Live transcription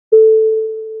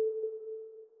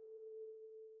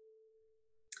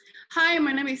Hi,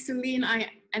 my name is Sulin,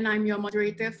 and I'm your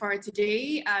moderator for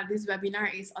today. This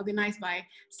webinar is organized by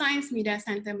Science Media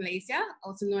Centre Malaysia,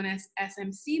 also known as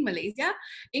SMC Malaysia,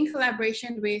 in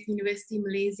collaboration with Universiti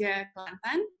Malaysia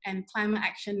Kelantan and Climate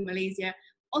Action Malaysia,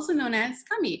 also known as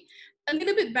KAMY. A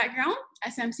little bit background,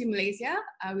 SMC Malaysia,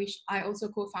 which I also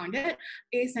co-founded,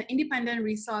 is an independent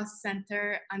resource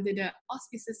center under the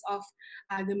auspices of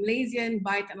the Malaysian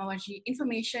Biotechnology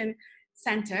Information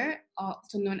Center,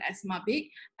 also known as MABIC,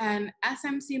 and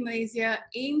SMC Malaysia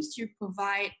aims to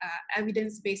provide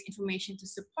evidence-based information to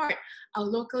support our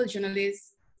local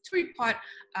journalists to report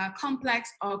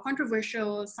complex or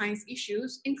controversial science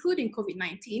issues, including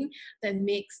COVID-19, that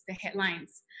makes the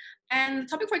headlines. And the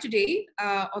topic for today,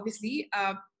 obviously,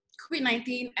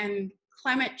 COVID-19 and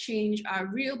climate change are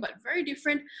real but very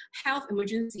different health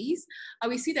emergencies.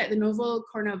 We see that the novel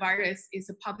coronavirus is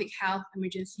a public health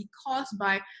emergency caused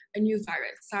by a new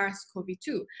virus,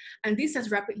 SARS-CoV-2. And this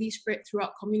has rapidly spread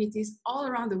throughout communities all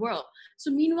around the world. So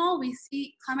meanwhile, we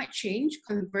see climate change,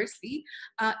 conversely,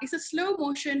 is a slow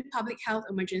motion public health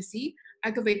emergency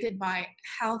aggravated by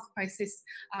health crisis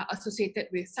associated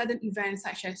with sudden events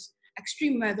such as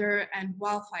extreme weather and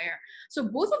wildfire. So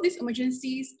both of these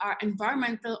emergencies are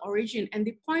environmental origin, and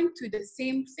they point to the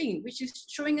same thing, which is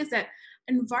showing us that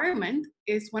environment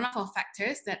is one of our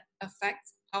factors that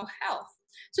affects our health.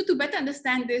 So to better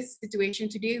understand this situation,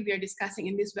 today we are discussing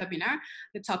in this webinar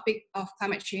the topic of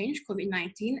climate change,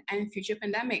 COVID-19, and future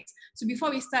pandemics. So before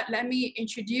we start, let me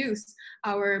introduce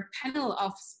our panel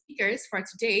of speakers for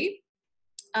today.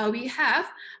 We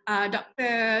have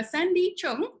Dr. Sandy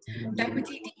Chung,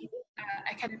 Deputy Dean,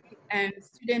 Academic and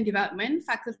Student Development,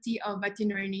 Faculty of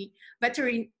Veterinary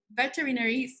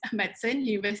Medicine,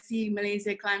 Universiti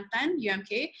Malaysia Kelantan,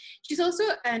 UMK. She's also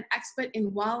an expert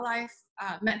in wildlife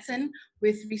medicine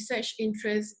with research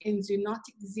interests in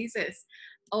zoonotic diseases.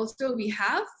 Also, we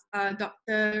have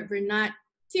Dr. Renat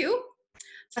Teoh,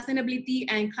 Sustainability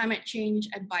and Climate Change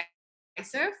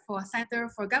Advisor for Center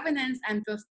for Governance and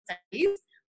Field Studies.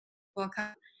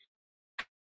 Welcome.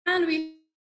 And we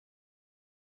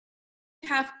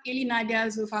have Ili Nadia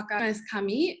Zulfakar as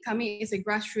KAMY. KAMY is a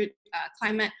grassroots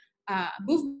climate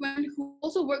movement who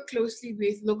also work closely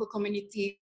with local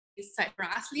communities such as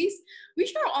Aslis,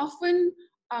 which are often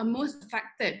most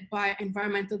affected by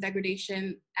environmental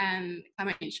degradation and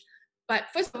climate change. But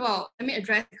first of all, let me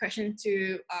address the question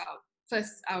to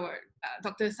first our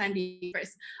Dr. Sandy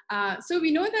first. So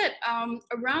we know that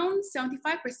around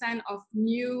 75% of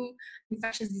new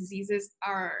infectious diseases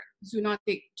are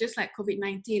zoonotic, just like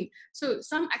COVID-19. So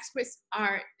some experts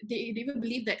they even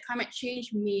believe that climate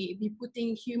change may be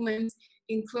putting humans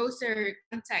in closer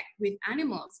contact with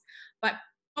animals. But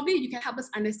probably you can help us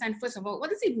understand, first of all, what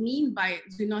does it mean by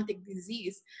zoonotic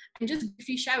disease? And just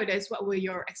briefly share with us what were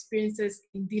your experiences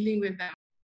in dealing with them.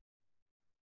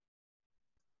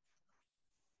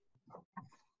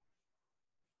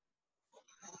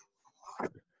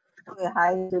 Okay,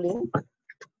 hi, Julene.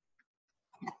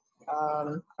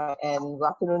 And good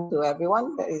afternoon to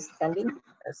everyone that is attending,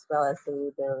 as well as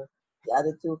to the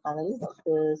other two panelists,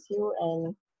 Dr. Siu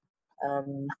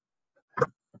and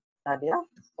Nadia.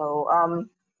 So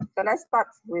let's start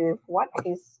with what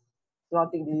is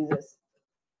zoonotic diseases.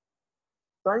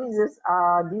 Zoonotic diseases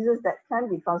are diseases that can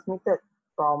be transmitted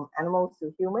from animals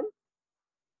to humans,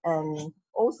 and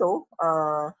also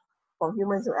from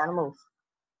humans to animals.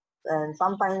 And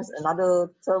sometimes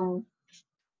another term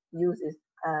used is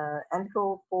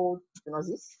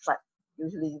anthropozoonosis, but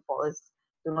usually for us,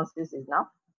 zoonosis is enough.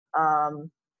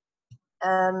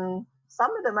 And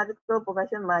some of the medical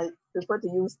profession might prefer to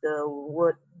use the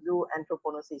word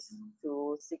zooanthroponosis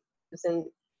to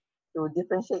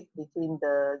differentiate between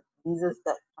the diseases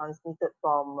that transmitted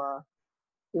from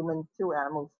human to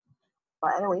animals.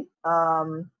 But anyway,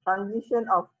 transmission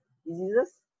of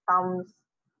diseases comes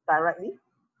directly,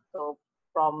 so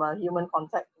from human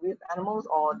contact with animals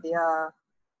or their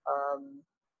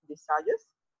discharges,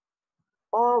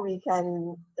 or it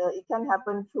can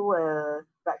happen through a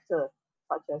vector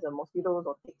such as mosquitoes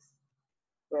or ticks,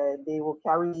 where they will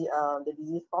carry the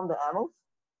disease from the animals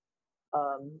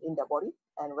in their body,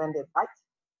 and when they bite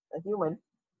a human,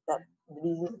 that the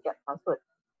disease gets transferred.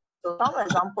 So some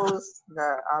examples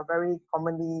that are very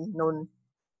commonly known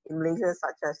in Malaysia,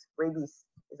 such as rabies,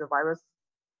 is a virus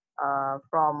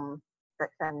that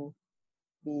can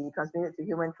be transmitted to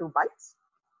human through bites.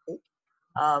 Okay.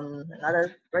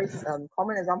 Another very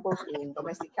common example in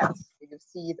domestic cats. You can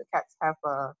see the cats have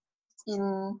a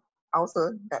skin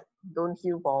ulcer that don't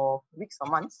heal for weeks or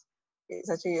months. It's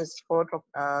actually a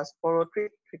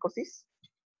sporotrichosis,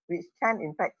 which can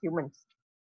infect humans.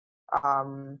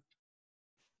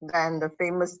 Then the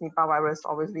famous Nipah virus,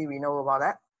 obviously we know about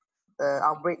that. The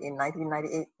outbreak in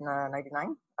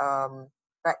 1998-99,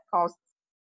 that caused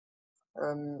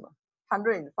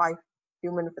 105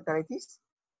 human fatalities.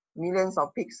 Millions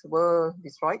of pigs were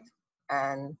destroyed,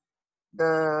 and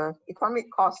the economic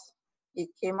cost, it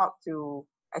came up to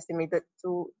estimated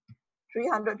to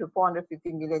 300 to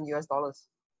 450 million US dollars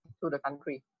to the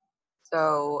country.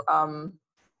 So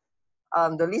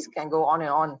the list can go on and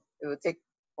on. It will take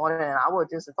more than an hour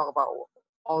just to talk about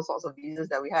all sorts of diseases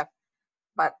that we have.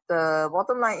 But the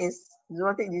bottom line is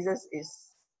zoonotic disease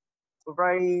is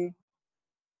very,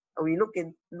 we look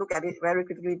at it very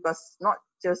critically, because not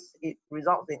just it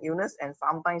results in illness and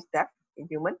sometimes death in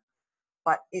human,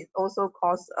 but it also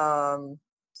causes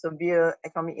severe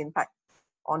economic impact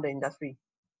on the industry.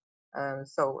 And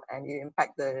it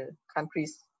impact the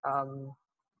country's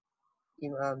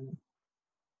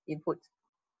input.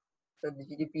 So the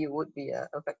GDP would be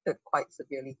affected quite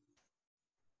severely.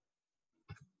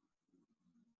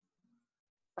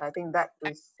 I think that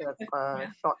is a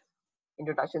short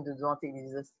introduction to zoonotic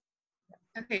diseases.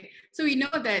 Okay, so we know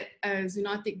that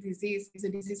zoonotic disease is a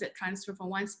disease that transfers from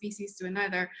one species to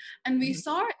another. And we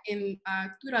saw in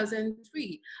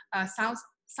 2003,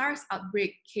 SARS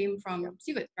outbreak came from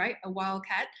civets, right? A wild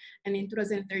cat. And in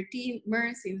 2013,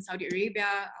 MERS in Saudi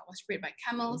Arabia was spread by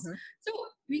camels. So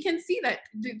we can see that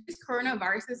these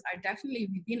coronaviruses are definitely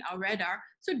within our radar.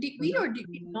 So did we or did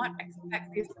we not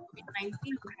expect this COVID-19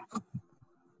 to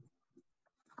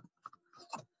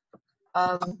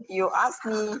happen? You asked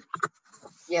me.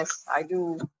 Yes, I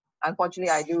do.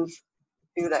 Unfortunately, I do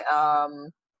feel that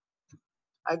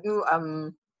I do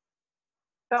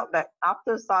felt that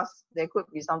after SARS there could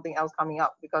be something else coming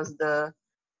up, because the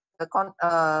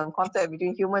contact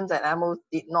between humans and animals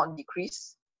did not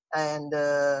decrease, and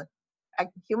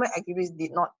human activities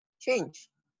did not change.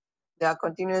 There are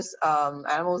continuous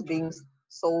animals being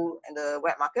sold in the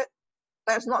wet market.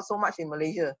 That's not so much in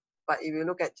Malaysia, but if you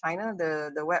look at China,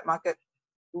 the wet market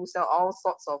do sell all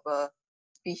sorts of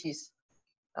species,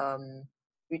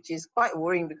 which is quite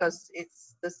worrying, because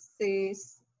it's the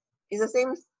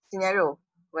same scenario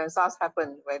when SARS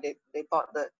happened, where they thought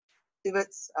that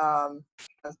civets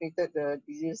transmitted the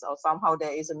disease, or somehow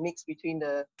there is a mix between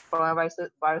the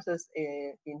coronaviruses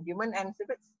in human and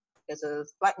civets. There's a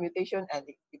slight mutation, and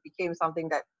it became something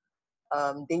that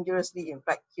dangerously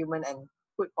infect human and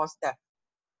could cause death.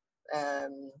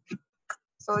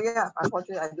 So yeah,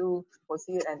 unfortunately, I do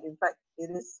foresee it, and in fact, it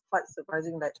is quite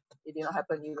surprising that it did not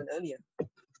happen even earlier.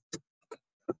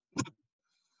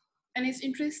 And it's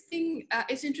interesting.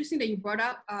 It's interesting that you brought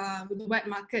up with the wet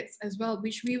markets as well,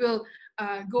 which we will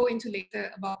go into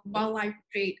later, about wildlife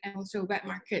trade and also wet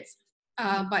markets.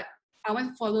 But I want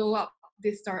to follow up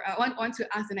this story. I want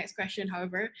to ask the next question,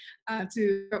 however,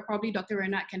 to probably Dr.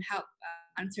 Renat can help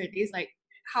answer this. Like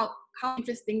how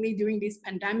interestingly, during this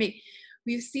pandemic,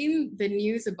 we've seen the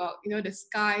news about the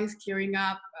skies clearing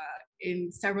up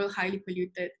in several highly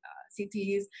polluted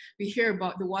cities. We hear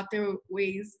about the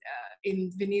waterways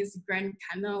in Venice Grand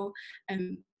Canal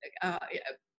and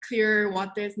clear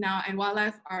waters now, and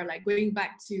wildlife are like going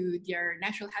back to their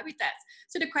natural habitats.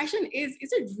 So the question is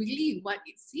it really what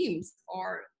it seems,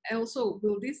 or also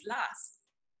will this last?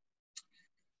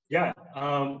 Yeah,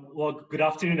 well, good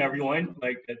afternoon, everyone.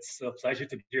 Like, it's a pleasure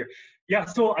to be here. Yeah,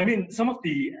 so I mean, some of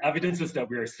the evidences that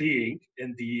we are seeing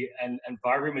in the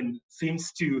environment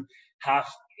seems to have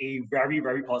a very,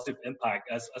 very positive impact,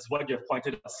 as what you've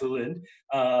pointed out, Sulind.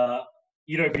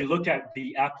 If you look at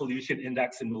the air pollution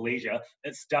index in Malaysia,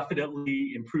 it's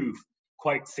definitely improved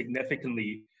quite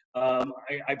significantly.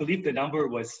 I believe the number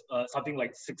was something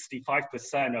like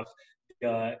 65% of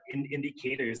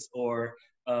indicators, or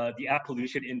the air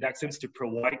pollution index seems to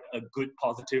provide a good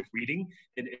positive reading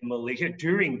in Malaysia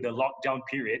during the lockdown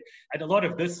period. And a lot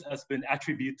of this has been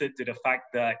attributed to the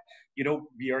fact that,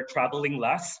 we are traveling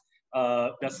less,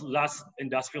 there's less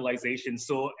industrialization,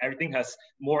 so everything has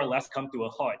more or less come to a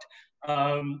halt.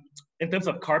 In terms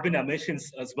of carbon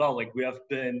emissions as well, like we have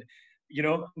been,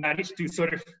 managed to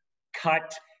sort of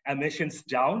cut emissions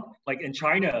down. Like in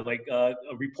China, like a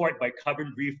report by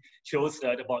Carbon Brief shows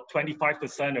that about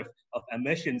 25% of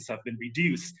emissions have been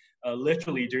reduced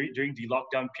literally during the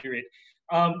lockdown period.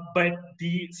 But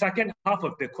the second half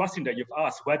of the question that you've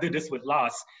asked, whether this would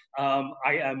last,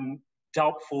 I am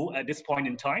doubtful at this point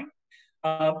in time.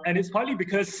 And it's partly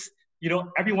because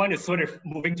everyone is sort of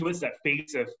moving towards that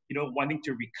phase of, wanting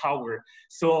to recover.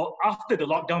 So after the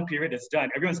lockdown period is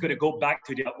done, everyone's going to go back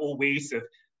to their old ways of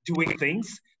doing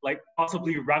things, like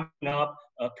possibly ramping up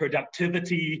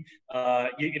productivity.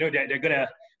 They're going to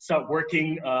start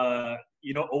working,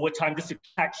 overtime just to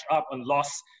catch up on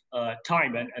lost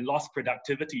time and lost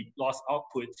productivity, lost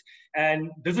output.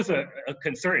 And this is a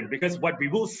concern because what we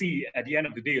will see at the end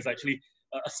of the day is actually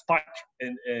a spike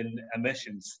in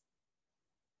emissions.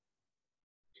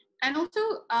 And also,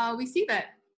 we see that,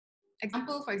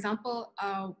 for example,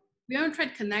 we want to try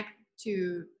to connect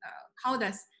to how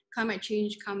does climate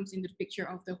change comes into the picture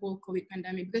of the whole COVID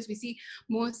pandemic, because we see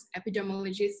most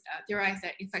epidemiologists theorize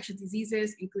that infectious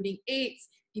diseases, including AIDS,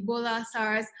 Ebola,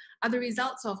 SARS, are the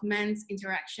results of man's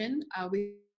interaction with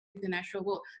the natural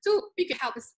world. So you could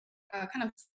help us kind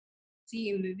of see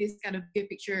in this kind of big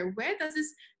picture, where does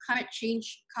this climate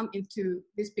change come into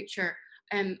this picture?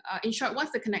 And in short,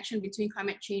 what's the connection between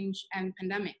climate change and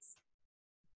pandemics?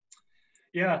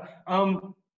 Yeah,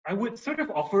 I would sort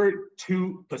of offer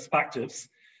two perspectives.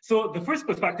 So the first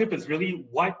perspective is really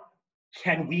what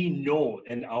can we know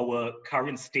in our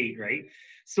current state, right?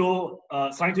 So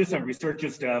scientists and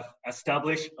researchers have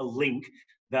established a link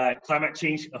that climate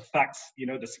change affects,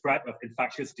 the spread of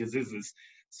infectious diseases.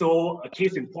 So a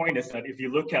case in point is that if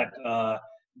you look at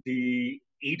the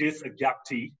Aedes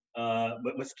aegypti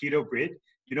mosquito breed,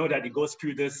 you know that it goes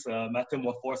through this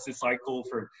metamorphosis cycle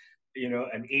for,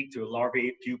 an egg to a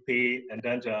larvae, pupae, and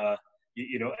then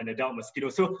an adult mosquito.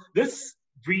 So this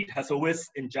breed has always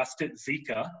ingested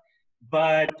Zika,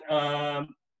 but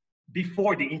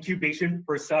before the incubation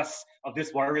process of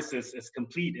this virus is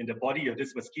complete in the body of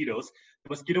these mosquitoes, the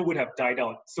mosquito would have died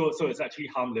out. So it's actually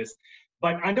harmless.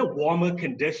 But under warmer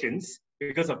conditions,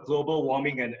 because of global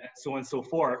warming and so on and so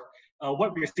forth,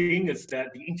 what we're seeing is that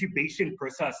the incubation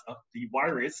process of the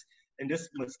virus in these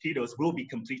mosquitoes will be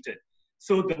completed.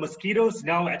 So the mosquitoes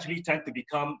now actually tend to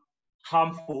become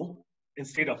harmful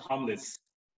instead of harmless.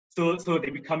 So they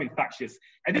become infectious.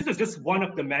 And this is just one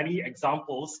of the many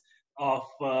examples of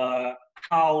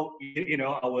how,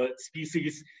 our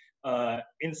species,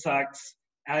 insects,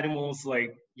 animals,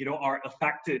 are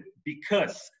affected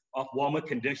because of warmer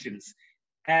conditions.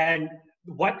 And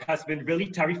what has been really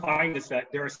terrifying is that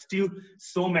there are still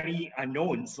so many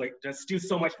unknowns, there's still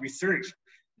so much research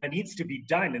that needs to be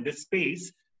done in this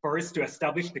space for us to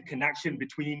establish the connection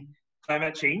between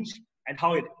climate change and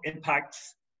how it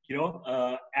impacts,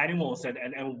 animals and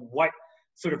what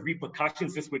sort of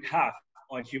repercussions this would have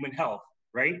on human health,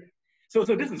 right? So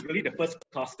this is really the first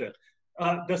cluster.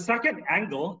 The second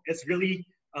angle is really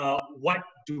what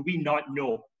do we not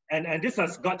know? And this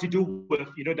has got to do with,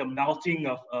 the melting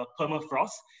of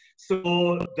permafrost.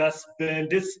 So there's been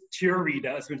this theory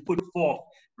that has been put forth,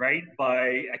 right,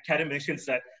 by academicians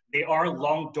that they are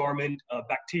long dormant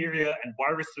bacteria and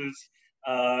viruses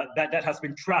that has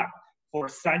been trapped for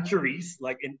centuries,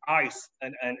 like in ice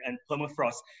and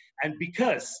permafrost. And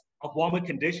because of warmer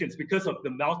conditions, because of the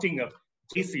melting of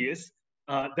glaciers,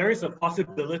 there is a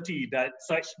possibility that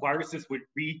such viruses would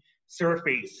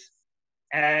resurface.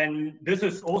 And this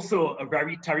is also a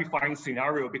very terrifying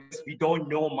scenario because we don't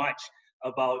know much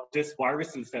about these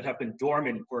viruses that have been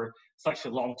dormant for such a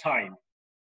long time.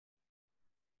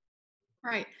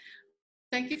 Right.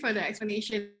 Thank you for the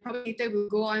explanation. Probably later we'll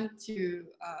go on to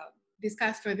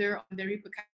discuss further on the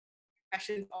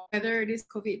repercussions of whether this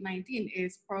COVID-19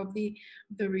 is probably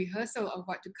the rehearsal of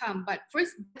what to come. But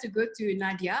first, to go to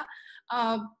Nadia.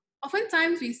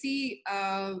 Oftentimes we see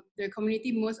the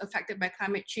community most affected by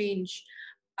climate change,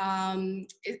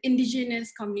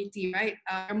 indigenous community, right,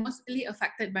 are mostly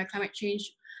affected by climate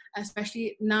change,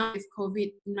 especially now with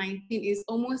COVID-19, is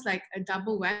almost like a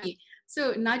double whammy.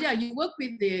 So Nadia, you work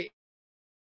with the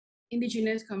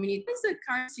indigenous community. What's the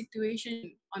current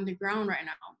situation on the ground right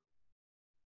now?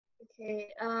 Okay,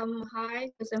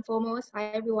 hi, first and foremost, hi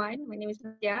everyone. My name is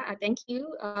Nadia. Thank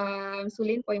you,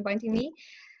 Sulin, for inviting me.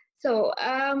 So,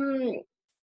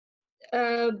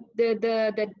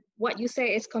 what you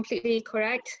say is completely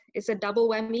correct. It's a double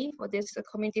whammy for these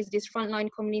communities, these frontline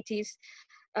communities.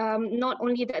 Not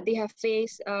only that they have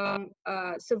faced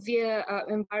severe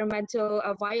environmental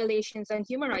violations and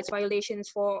human rights violations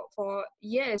for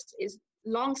years, is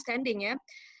long-standing, yeah.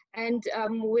 And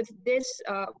with this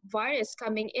virus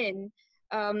coming in,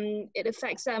 it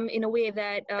affects them in a way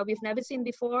that we've never seen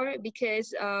before,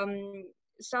 because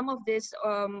some of these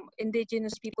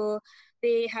indigenous people,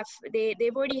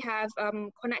 they've already have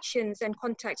connections and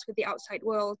contacts with the outside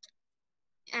world,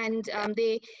 and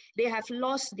they have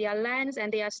lost their lands,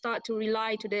 and they are start to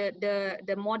rely to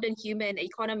the modern human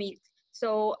economy.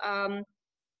 So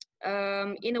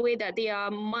in a way that they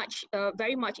are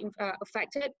very much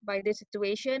affected by this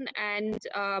situation, and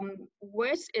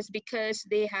worse is because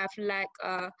they have lack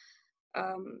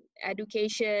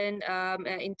education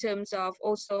in terms of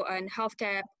also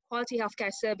quality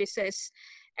healthcare services,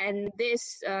 and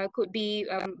this could be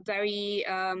very,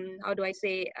 how do I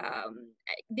say,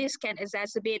 this can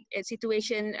exacerbate a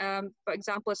situation. For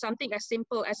example, something as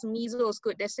simple as measles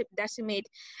could decimate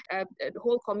the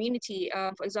whole community.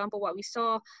 For example, what we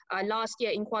saw last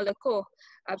year in Kuala Lumpur,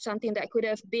 something that could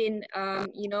have been,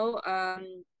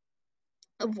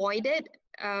 avoided,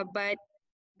 but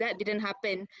that didn't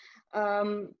happen.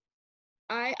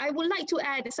 I would like to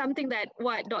add something that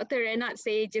what Dr. Renat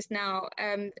said just now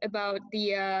about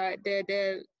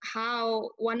the how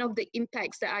one of the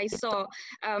impacts that I saw,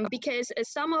 because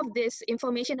some of this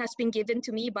information has been given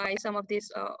to me by some of these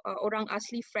orang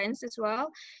asli friends as well,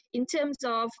 in terms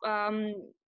of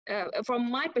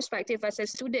from my perspective as a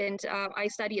student, I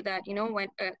studied that, you know, when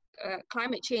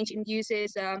climate change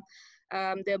induces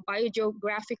the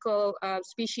biogeographical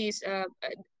species.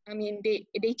 I mean,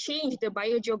 they change the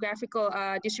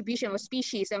biogeographical distribution of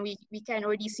species, and we can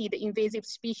already see the invasive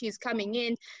species coming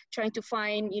in, trying to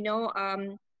find, you know,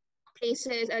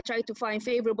 places, try to find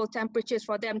favorable temperatures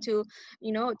for them to,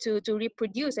 you know, to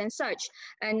reproduce and such.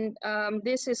 And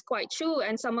this is quite true.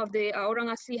 And some of the orang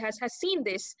asli has seen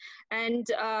this, and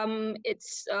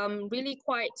it's really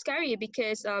quite scary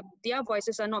because their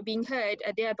voices are not being heard.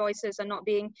 Their voices are not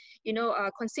being, you know,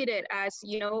 considered as,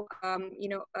 you know,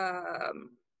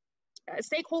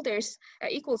 stakeholders,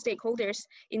 equal stakeholders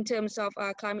in terms of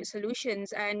climate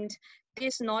solutions. And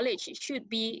this knowledge should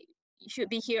be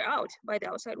heard out by the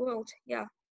outside world. Yeah.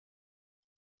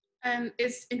 And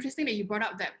it's interesting that you brought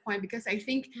up that point, because I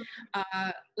think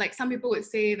like some people would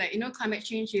say that, you know, climate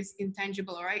change is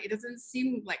intangible, right? It doesn't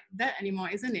seem like that anymore,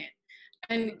 isn't it?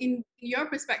 And in your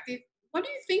perspective, what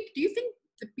do you think? Do you think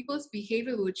the people's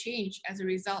behavior will change as a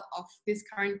result of this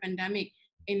current pandemic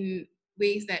in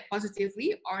ways that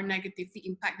positively or negatively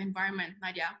impact the environment,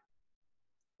 Nadia?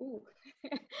 Ooh,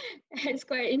 it's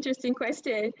quite an interesting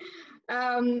question.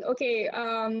 Okay,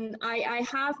 I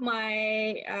have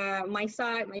my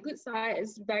side, my good side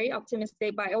is very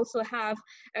optimistic, but I also have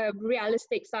a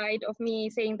realistic side of me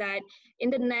saying that in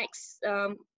the next,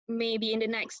 maybe in the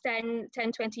next 10,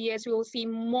 20 years, we will see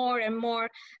more and more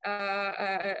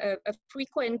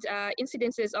frequent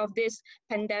incidences of this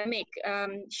pandemic,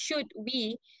 should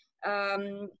we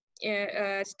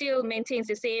still maintain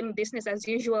the same business as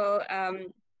usual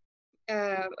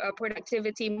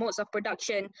productivity, modes of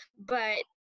production. But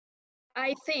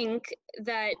I think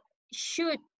that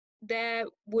should there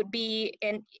would be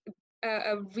a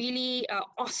really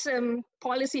awesome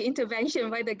policy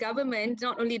intervention by the government,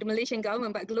 not only the Malaysian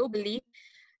government, but globally,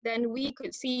 then we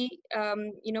could see,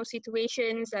 you know,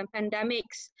 situations and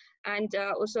pandemics, and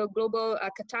also global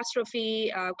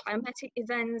catastrophe, climatic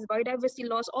events, biodiversity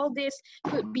loss, all this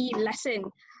could be lessened.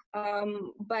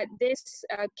 But this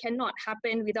cannot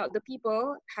happen without the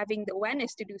people having the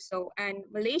awareness to do so. And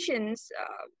Malaysians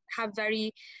have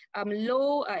very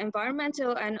low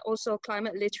environmental and also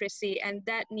climate literacy, and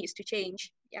that needs to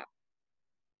change. Yeah.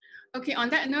 Okay, on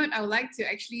that note, I would like to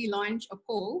actually launch a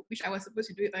poll, which I was supposed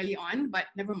to do early on, but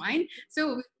never mind.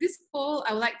 So with this poll,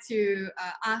 I would like to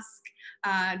ask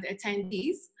the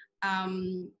attendees,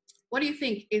 what do you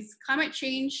think? Is climate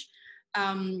change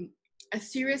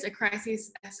as serious a crisis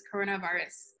as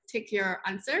coronavirus? Take your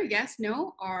answer, yes,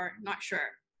 no, or not sure.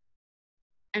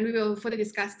 And we will further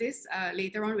discuss this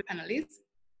later on with panelists.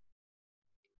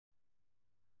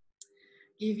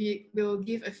 We'll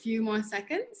give a few more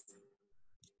seconds.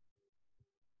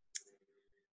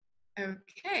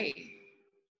 Okay.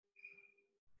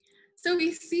 So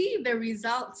we see the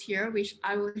results here, which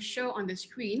I will show on the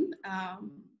screen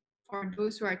for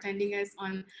those who are attending us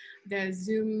on the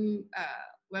Zoom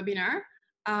webinar.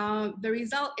 The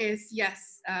result is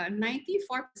yes, 94%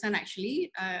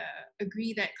 actually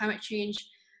agree that climate change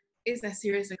is as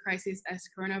serious a crisis as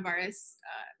coronavirus.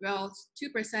 Well,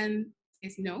 2%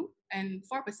 says no, and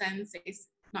 4% says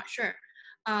not sure.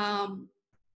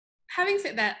 Having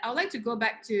said that, I would like to go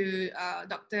back to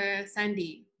Dr.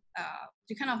 Sandy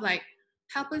to kind of like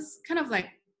help us kind of like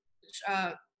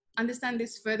understand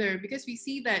this further, because we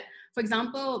see that, for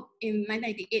example, in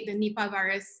 1998, the Nipah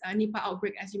virus, Nipah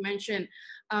outbreak, as you mentioned,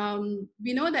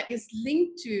 we know that it's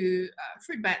linked to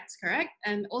fruit bats, correct?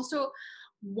 And also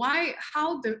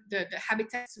how the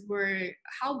habitats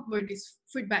how were these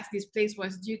fruit bats displaced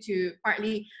was due to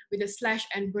partly with the slash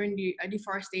and burn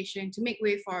deforestation to make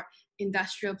way for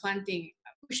industrial planting,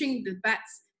 pushing the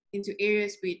bats into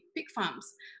areas with pig farms.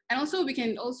 And also we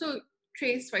can also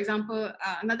trace, for example,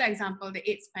 another example, the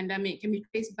AIDS pandemic can be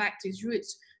traced back to its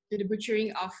roots to the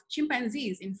butchering of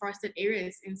chimpanzees in forested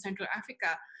areas in Central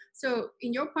Africa. So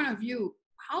in your point of view,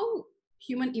 how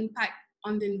human impact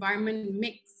on the environment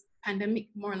makes pandemic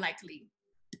more likely?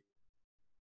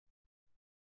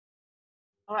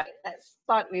 All right, let's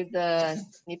start with the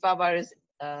Nipah virus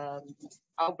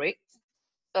outbreak.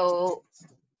 So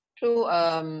through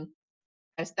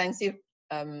extensive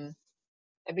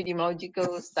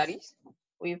epidemiological studies,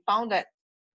 we found that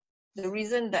the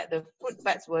reason that the fruit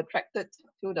bats were attracted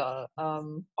to the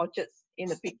orchards in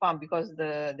the pig farm because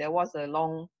there was a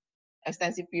long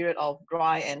extensive period of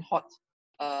dry and hot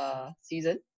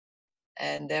season,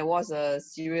 and there was a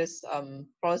serious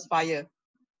forest fire.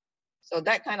 So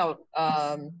that kind of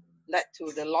led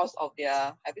to the loss of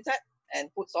their habitat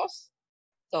and food source.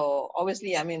 So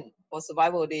obviously, I mean, for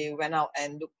survival, they went out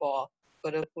and looked for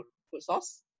further food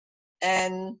source.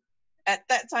 And at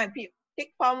that time, pig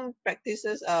farm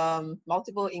practices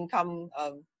multiple income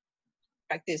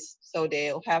practice. So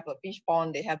they'll have a fish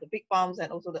pond, they have the pig farms,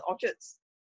 and also the orchards,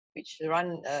 which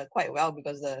run quite well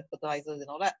because the fertilizers and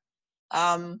all that.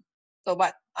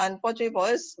 But unfortunately for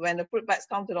us, when the fruit bats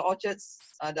come to the orchards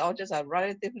are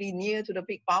relatively near to the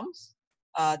pig farms,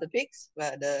 the pigs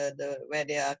where where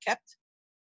they are kept.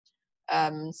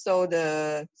 So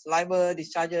the saliva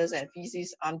discharges and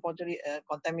feces unfortunately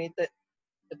contaminated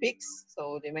the pigs,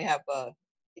 so they may have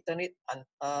eaten it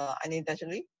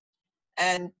unintentionally.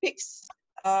 And pigs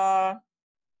are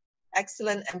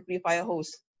excellent amplifier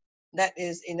hosts. That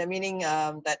is in the meaning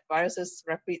that viruses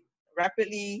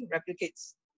rapidly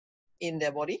replicates in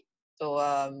their body. So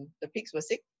the pigs were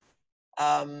sick,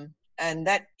 and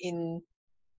that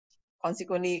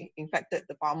consequently infected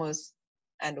the farmers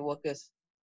and the workers.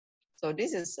 So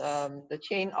this is the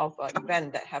chain of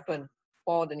event that happened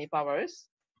for the Nipah virus.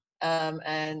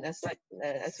 And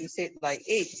as you said, like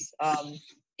AIDS,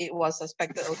 it was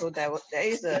suspected also there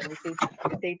is a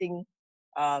mutating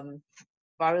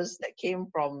virus that came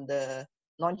from the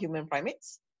non-human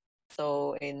primates.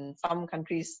 So in some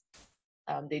countries,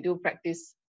 they do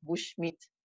practice bush meat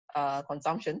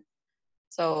consumption.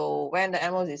 So when the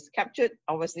animal is captured,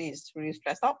 obviously it's really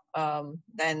stressed out.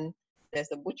 Then there's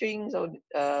the butchering, so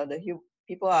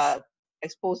people are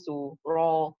exposed to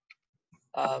raw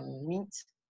meat,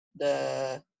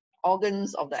 the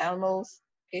organs of the animals.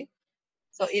 Okay,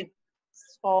 so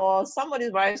for some of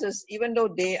these viruses, even though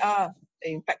they are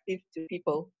infective to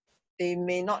people, they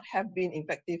may not have been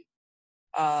infective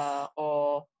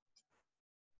or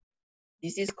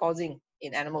disease causing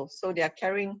in animals. So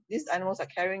these animals are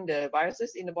carrying the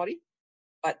viruses in the body,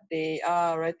 but they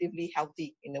are relatively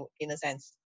healthy in a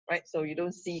sense, right? So you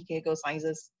don't see clinical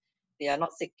signs, they are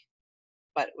not sick.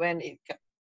 But when it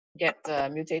gets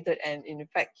mutated and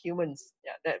infect humans,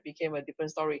 yeah, that became a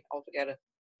different story altogether.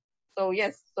 So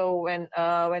yes, so when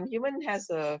human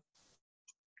has a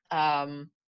I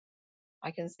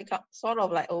can say sort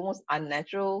of like almost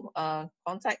unnatural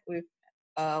contact with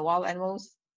wild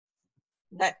animals,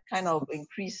 that kind of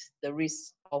increase the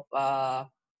risk of a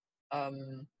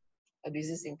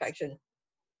disease infection.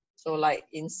 So like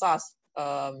in SARS,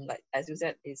 like as you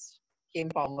said, it came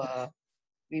from a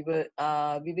vivid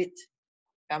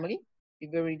family,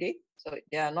 Viveridae. So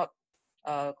they are not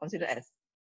considered as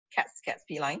cats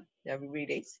feline. They are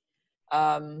Viveridae.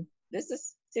 This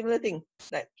is similar thing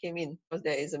that came in because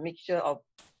there is a mixture of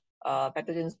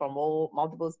pathogens from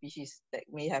multiple species that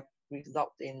may have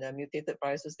resulted in the mutated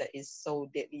viruses that is so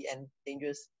deadly and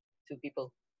dangerous to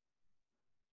people.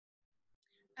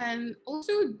 And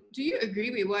also, do you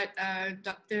agree with what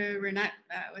Dr. Renat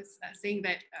was saying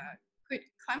that could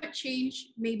climate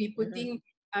change may be putting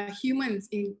humans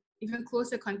in even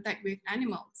closer contact with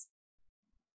animals?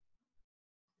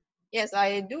 Yes,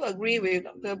 I do agree with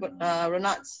Dr.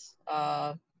 Renat's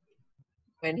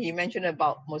when he mentioned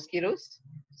about mosquitoes.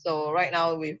 So right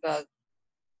now with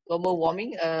global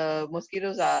warming,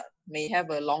 mosquitoes may have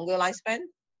a longer lifespan.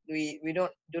 We do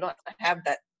not have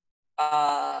that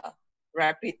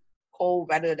rapid cold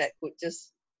weather that could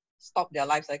just stop their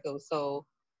life cycle. So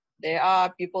there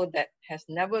are people that has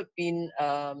never been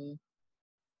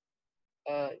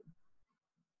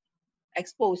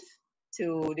exposed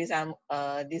to this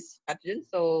pathogen.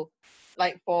 So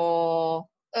like for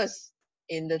us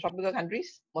in the tropical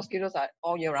countries, mosquitoes are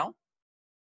all year round.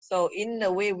 So in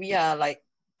a way, we are like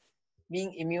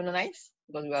being immunized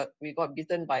because we got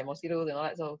bitten by mosquitoes and all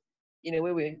that. So in a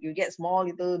way, you get small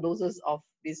little doses of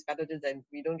these pathogens and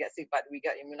we don't get sick, but we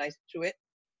get immunized through it.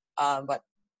 But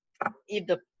if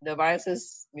the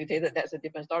viruses mutated, that's a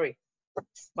different story.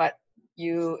 But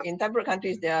in temperate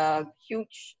countries, there are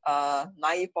huge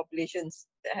naive populations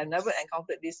that have never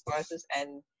encountered these viruses,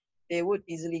 and they would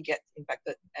easily get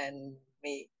infected and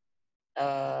may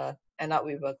end up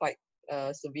with a quite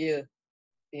severe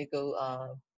clinical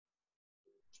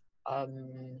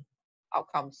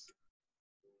outcomes.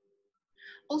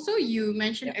 Also, you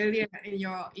mentioned earlier in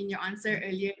your answer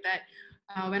earlier that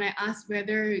when I asked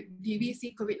whether do we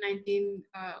see COVID-19,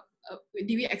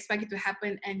 do we expect it to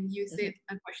happen, and you said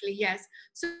unfortunately yes.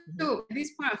 So at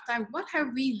this point of time, what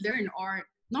have we learned or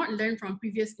not learned from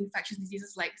previous infectious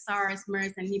diseases like SARS,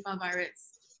 MERS, and Nipah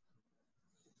virus?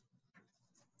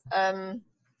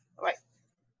 Right.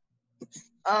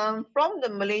 From the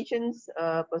Malaysians'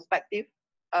 perspective,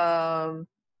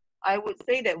 I would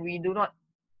say that we do not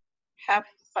have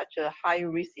such a high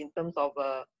risk in terms of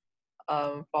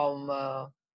from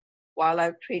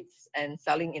wildlife trades and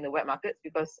selling in the wet markets,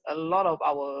 because a lot of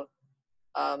our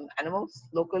animals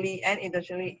locally and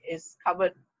internationally is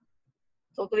covered,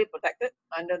 totally protected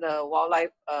under the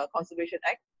Wildlife Conservation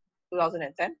Act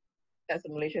 2010. That's the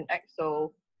Malaysian Act.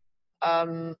 So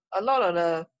a lot of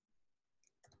the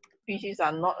species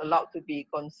are not allowed to be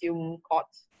consumed, caught,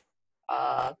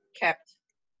 kept,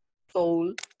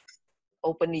 sold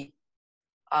openly,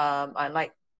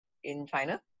 unlike in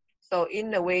China. So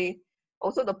in a way,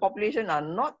 also the population are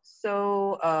not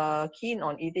so keen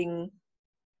on eating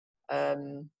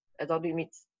exotic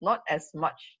meats, not as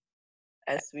much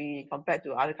as we compared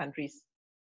to other countries.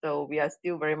 So we are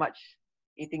still very much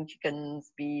eating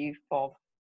chickens, beef, pork,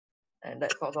 and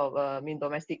that sort of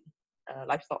domestic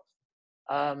livestock.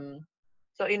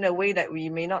 So in a way that we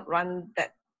may not run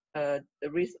that the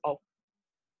risk of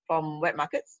from wet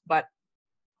markets, but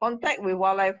contact with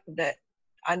wildlife, that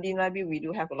undeniably we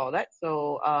do have a lot of that.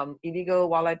 So illegal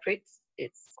wildlife trades,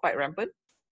 it's quite rampant.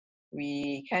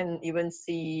 We can even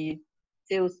see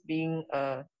sales being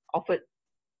offered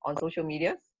on social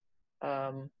media.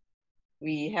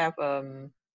 We have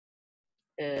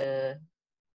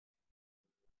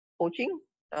poaching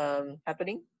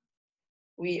happening.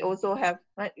 We also have,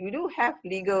 we do have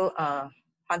legal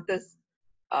hunters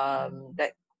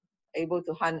that able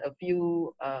to hunt a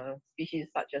few species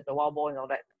such as the wild boar and all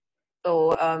that.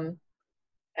 So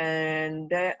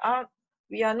and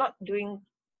we are not doing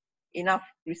enough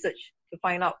research to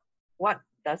find out what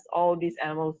does all these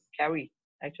animals carry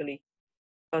actually,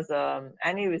 because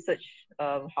any research,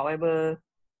 however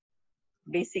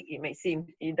basic it may seem,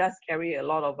 it does carry a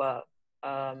lot of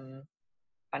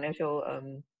financial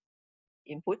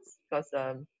inputs, because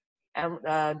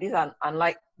these are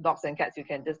unlike dogs and cats. You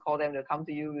can just call them, they'll come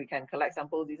to you, we can collect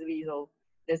samples easily. So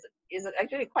it's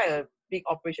actually quite a big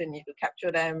operation. You need to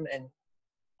capture them and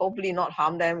hopefully not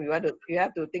harm them. You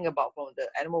have to think about from the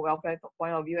animal welfare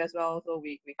point of view as well. So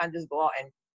we can't just go out and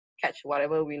catch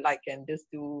whatever we like and just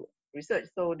do research.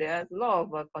 So there's a lot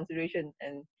of consideration,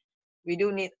 and we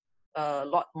do need a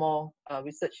lot more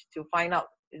research to find out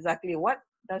exactly what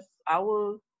does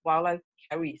our wildlife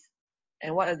carries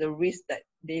and what are the risks that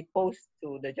they pose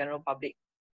to the general public.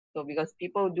 So because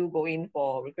people do go in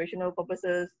for recreational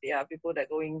purposes, there are people that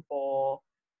go in for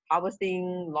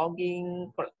harvesting,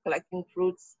 logging, collecting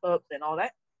fruits, herbs, and all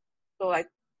that. So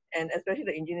and especially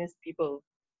the indigenous people,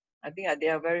 I think they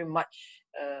are very much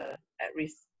at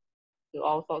risk to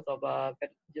all sorts of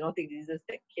zoonotic diseases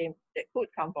that could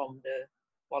come from the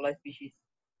wildlife species.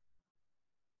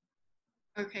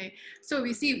 Okay, so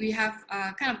we see we have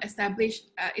kind of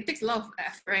established, it takes a lot of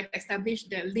effort to establish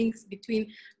the links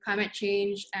between climate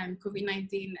change and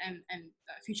COVID-19 and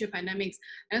future pandemics.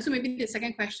 And also maybe the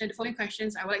following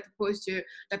questions I would like to pose to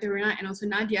Dr. Rina and also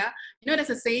Nadia. You know,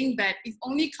 there's a saying that if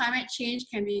only climate change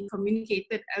can be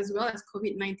communicated as well as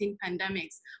COVID-19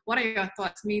 pandemics. What are your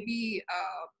thoughts? Maybe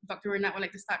Dr. Rina would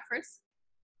like to start first.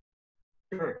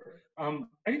 Sure. I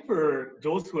think for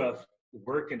those who have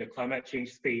work in the climate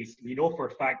change space, we know for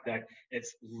a fact that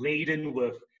it's laden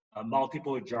with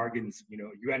multiple jargons, you know,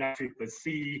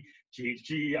 UNFCCC,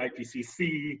 GHG,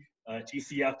 IPCC,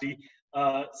 TCFD,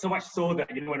 so much so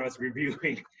that, you know, when I was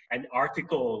reviewing an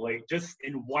article, like just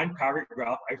in one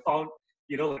paragraph, I found,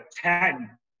 you know, like 10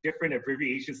 different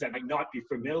abbreviations that might not be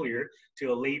familiar to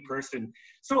a lay person.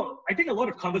 So I think a lot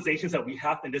of conversations that we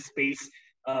have in this space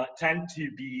tend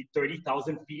to be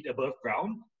 30,000 feet above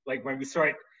ground. Like when we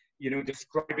start, you know,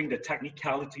 describing the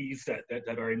technicalities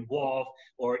that are involved,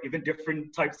 or even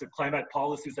different types of climate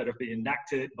policies that have been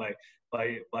enacted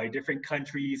by different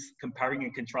countries, comparing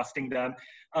and contrasting them.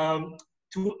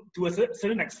 To a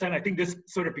certain extent, I think this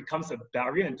sort of becomes a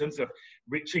barrier in terms of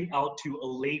reaching out to a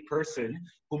lay person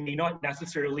who may not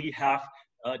necessarily have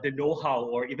the know-how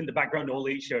or even the background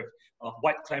knowledge of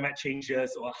what climate change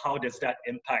is or how does that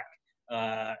impact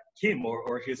him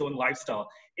or his own lifestyle.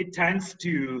 It tends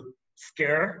to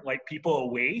scare like people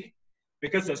away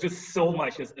because there's just so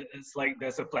much. It's like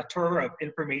there's a plethora of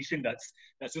information that's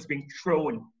just being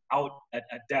thrown out at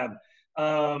them.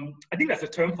 I think that's a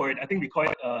term for it. I think we call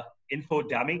it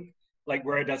infodemic, like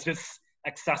where there's just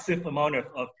excessive amount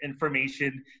of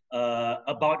information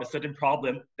about a certain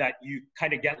problem that you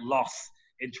kind of get lost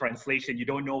in translation. You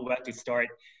don't know where to start.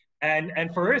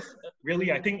 And for us,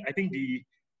 really, I think the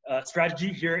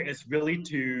strategy here is really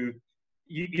to,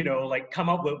 like come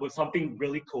up with something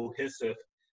really cohesive,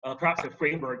 perhaps a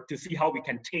framework to see how we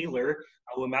can tailor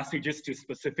our messages to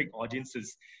specific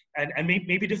audiences. And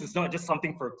maybe this is not just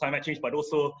something for climate change, but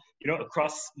also,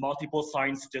 across multiple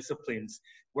science disciplines,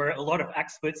 where a lot of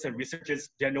experts and researchers,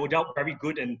 they're no doubt very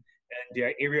good in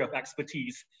their area of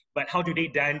expertise, but how do they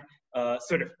then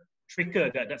sort of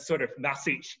trigger that sort of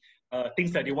message,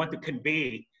 things that they want to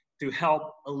convey to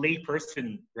help a lay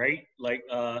person, right? Like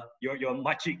your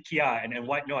makcik Kia and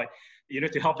whatnot,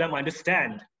 to help them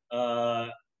understand,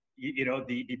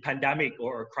 the pandemic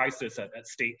or crisis at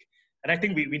stake. And I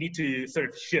think we need to sort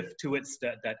of shift towards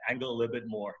that angle a little bit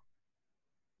more.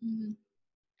 Mm-hmm.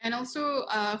 And also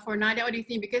for Nadia, what do you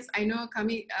think? Because I know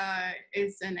KAMY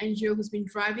is an NGO who's been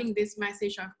driving this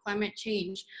message of climate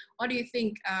change. What do you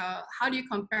think? How do you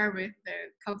compare with the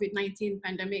COVID-19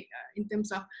 pandemic in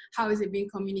terms of how is it being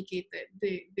communicated,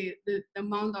 the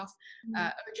amount of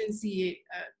urgency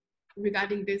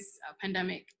regarding this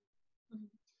pandemic?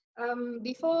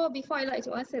 Before I like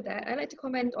to answer that, I like to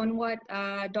comment on what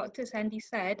Dr. Sandy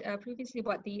said previously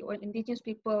about the indigenous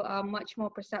people are much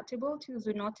more perceptible to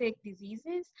zoonotic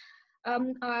diseases.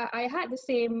 I had the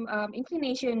same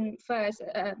inclination first,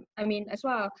 as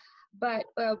well. But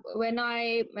when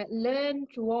I learned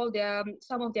through all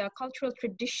some of their cultural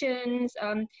traditions,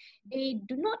 they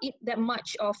do not eat that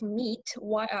much of meat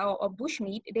or bush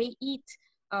meat. They eat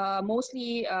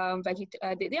mostly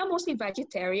they are mostly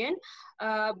vegetarian,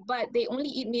 but they only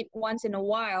eat meat once in a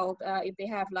while if they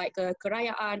have like a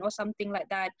kerayaan or something like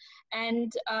that.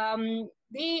 And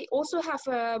they also have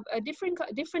different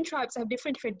tribes have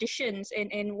different traditions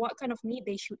in what kind of meat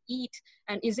they should eat,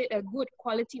 and is it a good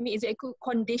quality meat, is it a good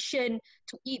condition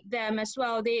to eat them as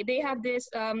well. They have this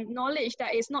knowledge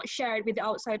that is not shared with the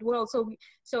outside world.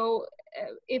 So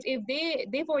if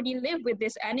they've already lived with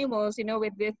these animals,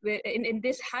 in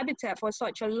this habitat for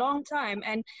such a long time,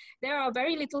 and there are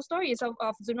very little stories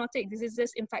of zoonotic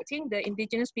diseases infecting the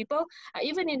indigenous people,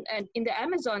 even in the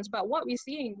Amazons. But what we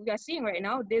are seeing right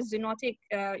now, this zoonotic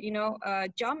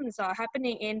jumps are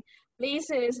happening in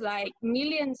places like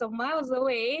millions of miles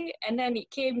away, and then it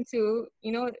came to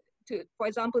for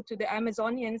example, to the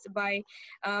Amazonians by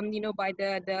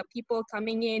the people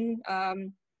coming in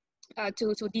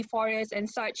to deforest and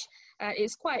such.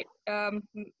 Is quite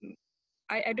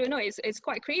I don't know, it's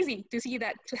quite crazy to see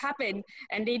that to happen,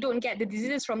 and they don't get the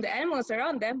diseases from the animals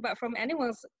around them, but from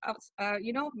animals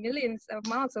millions of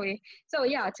miles away. So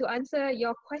yeah, to answer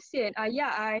your question,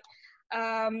 I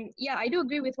do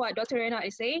agree with what Dr. Rena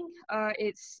is saying.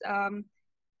 It's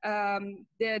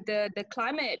the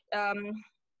climate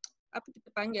apa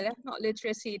kita panggil not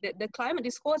literacy, the climate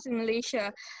discourse in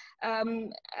Malaysia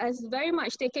has very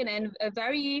much taken a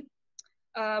very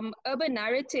urban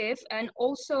narrative, and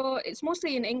also it's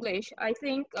mostly in English. I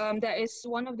think that is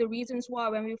one of the reasons why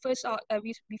when we first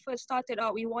started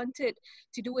out, we wanted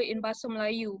to do it in Bahasa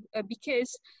Melayu,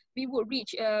 because we would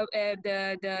reach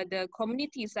the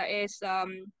communities that is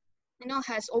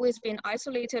has always been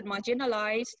isolated,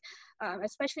 marginalized,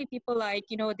 especially people like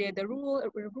the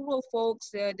rural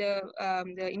folks, the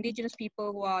indigenous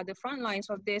people who are the front lines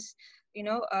of this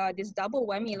this double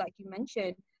whammy like you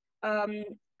mentioned.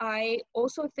 I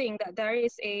also think that there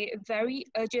is a very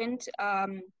urgent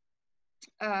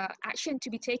action to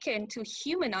be taken to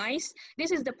humanize. This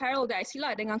is the peril that I see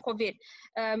lah dengan COVID,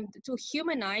 to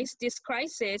humanize this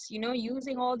crisis,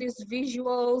 using all these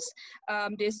visuals,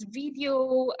 this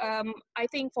video. I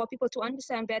think for people to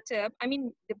understand better, I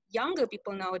mean, the younger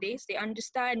people nowadays, they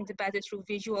understand better through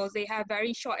visuals. They have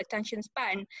very short attention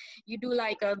span. You do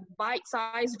like a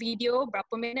bite-sized video,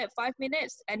 berapa minute, 5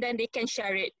 minutes, and then they can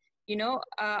share it.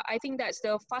 I think that's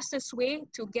the fastest way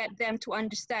to get them to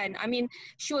understand. I mean,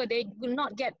 sure, they will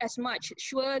not get as much.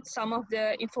 Sure, some of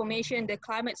the information, the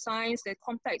climate science, the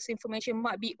complex information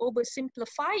might be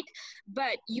oversimplified,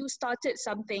 but you started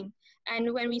something.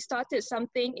 And when we started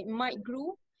something, it might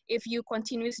grow if you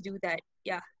continue to do that.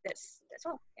 Yeah, that's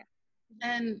all. Yeah.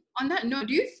 And on that note,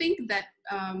 do you think that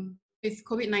with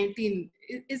COVID-19,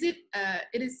 is it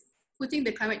is putting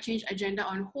the climate change agenda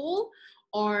on hold,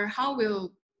 or how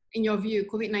will, in your view,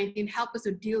 COVID-19 help us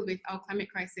to deal with our climate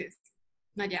crisis?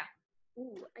 Nadia.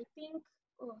 I think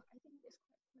it's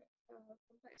quite a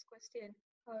complex question.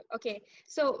 Okay,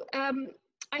 so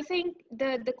I think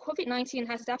the COVID-19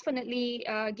 has definitely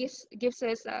gives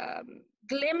us a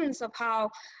glimpse of how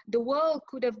the world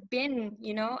could have been,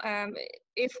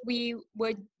 if we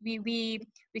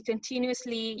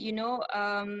continuously,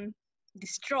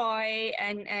 destroy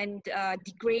and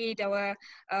degrade our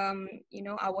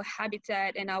our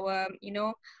habitat and our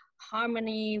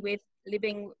harmony with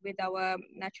living with our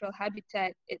natural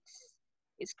habitat.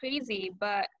 It's crazy,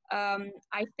 but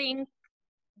I think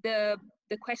the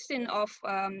question of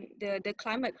the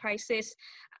climate crisis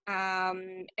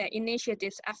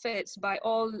initiatives, efforts by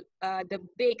all the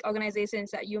big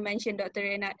organizations that you mentioned, Dr.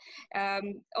 Renat,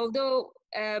 although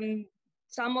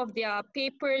some of their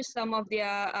papers, some of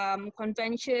their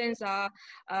conventions are,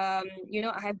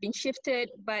 have been shifted,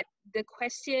 but the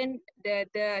question,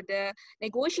 the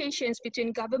negotiations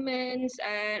between governments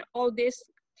and all this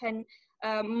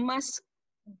must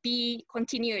be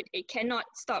continued. It cannot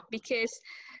stop because,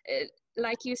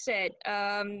 like you said,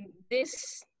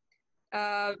 this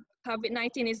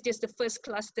COVID-19 is just the first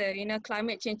cluster.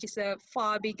 Climate change is a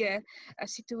far bigger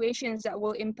situations that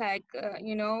will impact,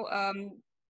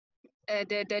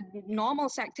 the normal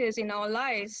sectors in our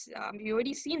lives. You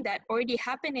already seen that already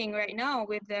happening right now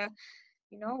with the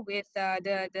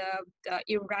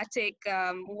erratic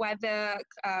weather,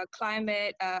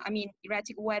 climate,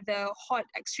 erratic weather, hot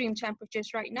extreme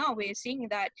temperatures right now. We're seeing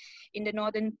that in the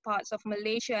northern parts of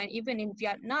Malaysia and even in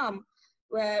Vietnam,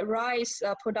 where rice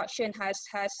production has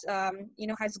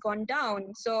gone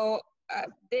down. So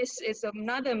this is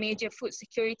another major food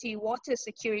security, water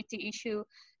security issue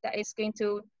that is going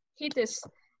to hit us,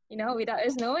 without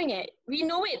us knowing it. We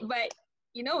know it, but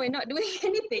we're not doing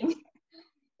anything.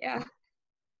 Yeah.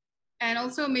 And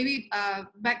also maybe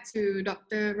back to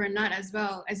Dr. Renat as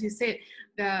well, as you said,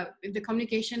 the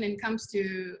communication when it comes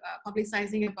to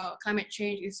publicizing about climate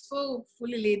change is so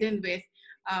fully laden with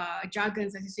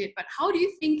jargons, as you said. But how do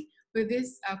you think with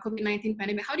this COVID-19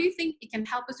 pandemic, how do you think it can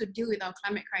help us to deal with our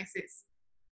climate crisis?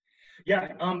 Yeah,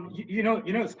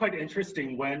 it's quite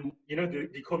interesting when,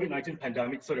 the COVID-19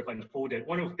 pandemic sort of unfolded.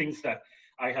 One of the things that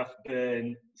I have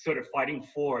been sort of fighting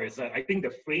for is that I think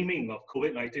the framing of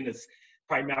COVID-19 is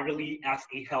primarily as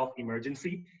a health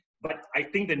emergency, but I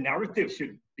think the narrative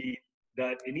should be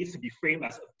that it needs to be framed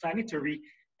as a planetary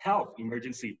health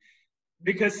emergency.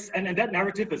 Because, and that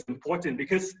narrative is important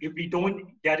because if we don't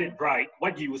get it right,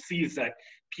 what you will see is that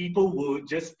people will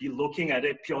just be looking at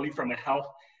it purely from a health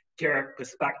care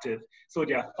perspective. So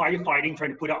they are firefighting,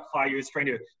 trying to put out fires, trying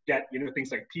to get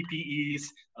things like PPEs,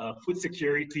 food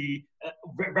security,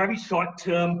 very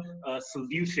short-term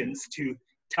solutions to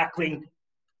tackling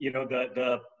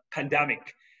the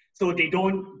pandemic. So they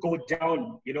don't go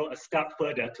down a step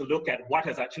further to look at what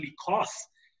has actually caused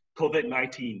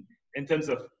COVID-19 in terms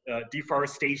of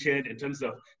deforestation, in terms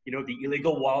of the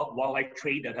illegal wildlife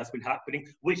trade that has been happening,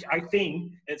 which I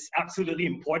think it's absolutely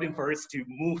important for us to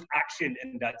move action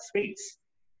in that space.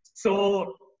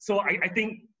 So I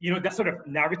think that sort of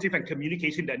narrative and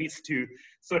communication that needs to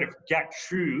sort of get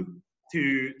through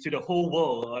to the whole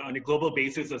world on a global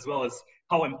basis, as well as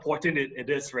how important it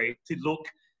is, right, to look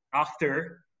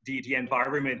after the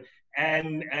environment.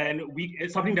 And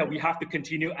it's something that we have to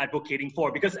continue advocating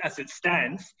for, because as it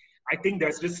stands, I think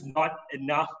there's just not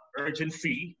enough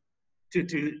urgency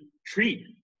to treat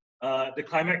the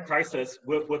climate crisis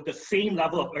with the same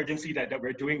level of urgency that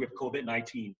we're doing with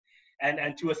COVID-19.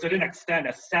 And to a certain extent,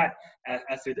 as sad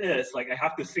as it is, like I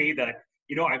have to say that,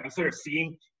 I'm sort of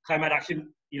seeing climate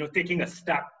action, taking a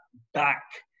step back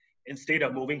instead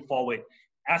of moving forward.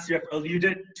 As you have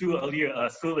alluded to earlier,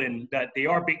 Sulin, that there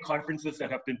are big conferences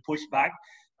that have been pushed back.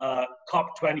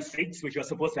 COP26, which was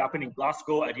supposed to happen in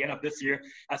Glasgow at the end of this year,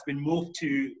 has been moved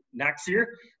to next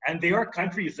year. And there are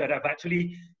countries that have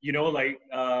actually,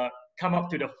 come up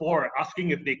to the fore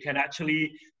asking if they can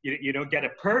actually, get a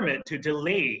permit to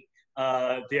delay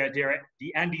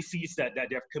the NDCs that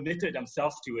they have committed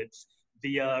themselves to. It's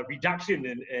the reduction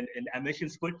in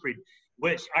emissions footprint,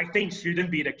 which I think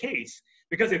shouldn't be the case.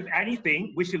 Because if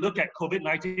anything, we should look at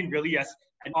COVID-19 really as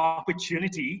an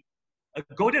opportunity, a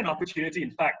golden opportunity,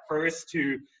 in fact, for us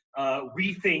to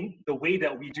rethink the way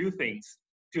that we do things,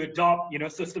 to adopt,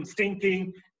 systems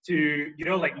thinking, to,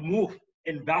 move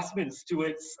investments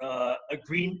towards a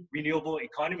green, renewable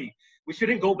economy. We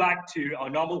shouldn't go back to our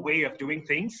normal way of doing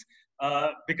things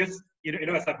because,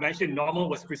 as I've mentioned, normal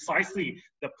was precisely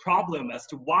the problem as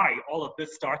to why all of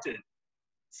this started.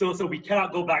 So we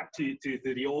cannot go back to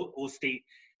the old state.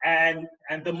 And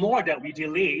the more that we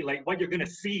delay, like what you're going to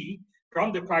see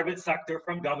from the private sector,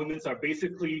 from governments, are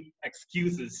basically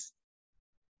excuses.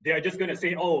 They're just going to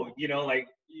say, oh,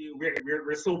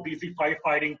 we're so busy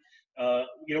firefighting,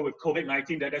 with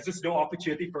COVID-19 that there's just no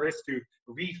opportunity for us to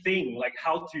rethink like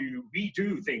how to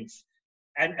redo things.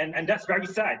 And that's very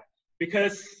sad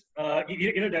because,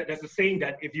 there's a saying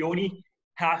that if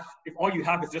all you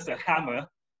have is just a hammer,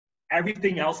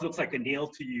 everything else looks like a nail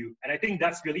to you. And I think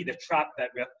that's really the trap that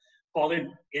we've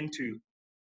fallen into.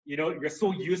 You know, we're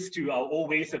so used to our old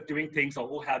ways of doing things, our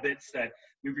old habits, that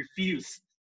we refuse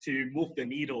to move the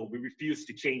needle. We refuse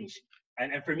to change.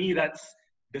 And for me, that's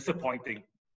disappointing.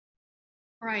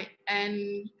 Right.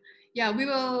 And yeah,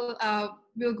 we'll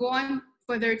go on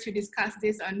further to discuss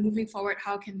this on moving forward.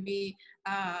 How can we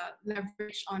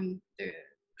leverage on the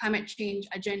climate change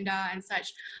agenda and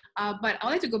such? But I'd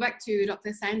like to go back to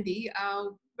Dr. Sandy,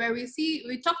 where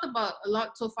we talked about a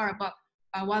lot so far about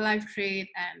wildlife trade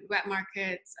and wet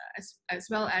markets, as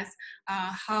well as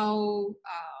how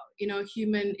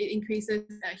it increases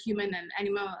human and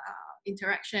animal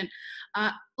interaction.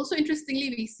 Also,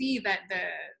 interestingly, we see that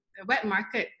the wet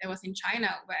market that was in China,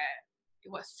 where it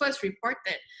was first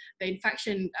reported, the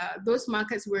infection, those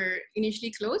markets were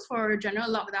initially closed for general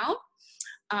lockdown.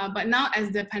 But now,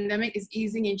 as the pandemic is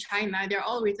easing in China, they're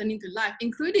all returning to life,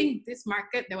 including this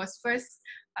market that was first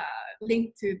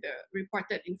linked to the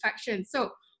reported infection.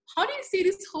 So how do you see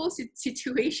this whole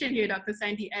situation here, Dr.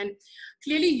 Sandy? And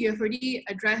clearly you've already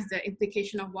addressed the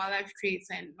implication of wildlife trades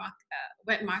and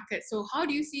wet markets. So how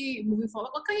do you see moving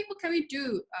forward? What can we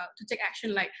do to take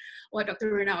action, like what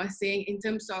Dr. Rena was saying, in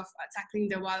terms of tackling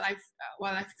the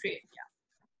wildlife trade? Yeah.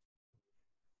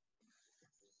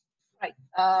 Right.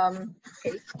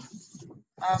 Okay.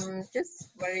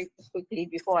 Just very quickly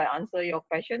before I answer your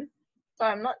question. So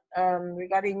I'm not,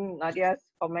 regarding Nadia's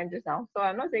comment just now, so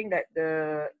I'm not saying that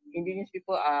the indigenous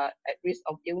people are at risk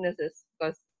of illnesses,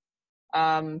 because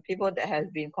people that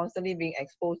has been constantly being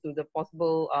exposed to the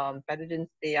possible pathogens,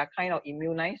 they are kind of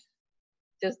immunized.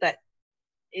 Just that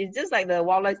it's just like the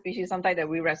wildlife species sometimes that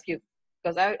we rescue,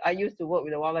 because I used to work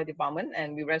with the wildlife department,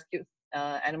 and we rescued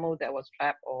animals that was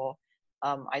trapped or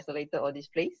isolated or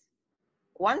displaced.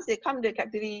 Once they come to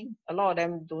captivity, a lot of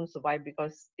them don't survive,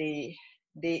 because they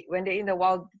when they're in the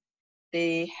wild,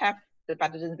 they have the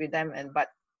pathogens with them, but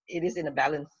it is in a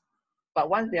balance. But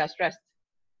once they are stressed,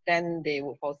 then they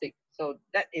will fall sick. So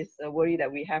that is a worry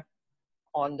that we have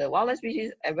on the wildlife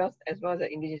species, as well as the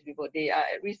indigenous people. They are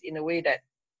at risk in a way that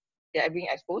they are being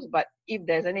exposed, but if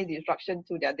there's any disruption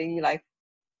to their daily life,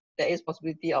 there is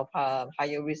possibility of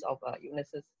higher risk of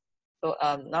illnesses. So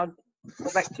now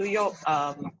go back to your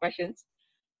questions.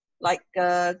 Like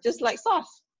just like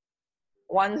SARS,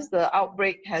 once the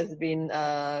outbreak has been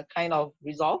kind of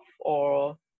resolved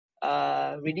or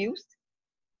reduced,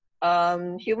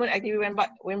 human activity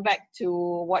went back to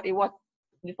what it was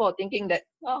before, thinking that,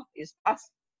 oh, it's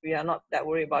past, we are not that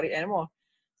worried about it anymore.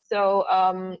 So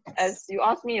as you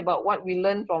asked me about what we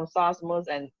learned from SARS, MERS,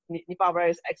 and Nipah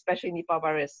virus, especially Nipah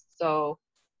virus. So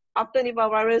after Nipah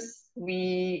virus,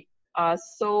 we are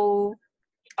so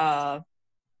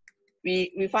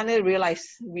we finally realized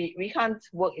we can't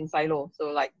work in silo. So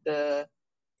like the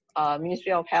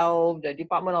Ministry of Health, the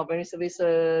Department of Veterinary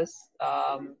Services,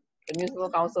 the Municipal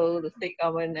Council, the state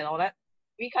government, and all that,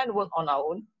 we can't work on our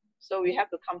own. So we have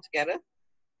to come together.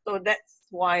 So that's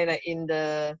why, like, in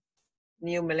the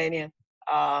new millennium,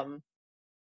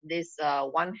 this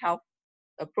One Health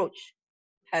approach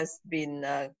has been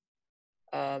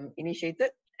initiated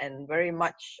and very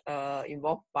much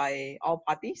involved by all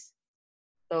parties.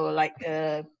 So like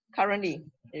currently,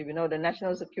 if you know, the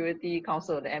National Security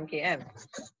Council, the MKM,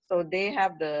 so they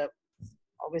have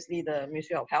obviously the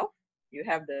Ministry of Health, you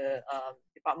have the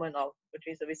Department of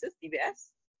Veterinary Services,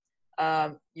 DVS,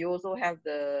 you also have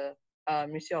the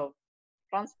Ministry of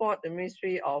Transport, the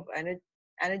Ministry of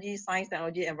Energy, Science,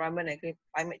 Technology, Environment, and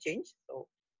Climate Change, so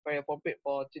very appropriate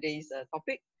for today's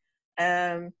topic.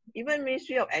 Even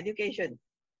Ministry of Education,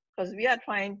 because we are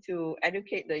trying to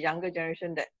educate the younger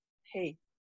generation that, hey,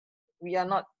 we are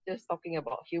not just talking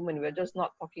about human, we're just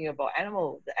not talking about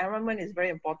animal. The environment is very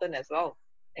important as well.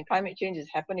 And climate change is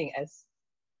happening, as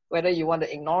whether you want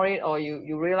to ignore it or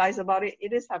you realize about it,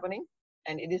 it is happening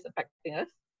and it is affecting us.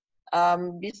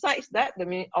 Besides that,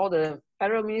 all the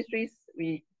federal ministries,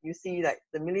 you see that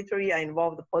the military are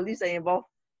involved, the police are involved,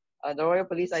 the Royal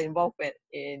Police are involved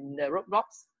in the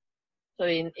roadblocks. So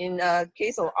in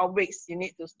case of outbreaks, you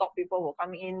need to stop people who are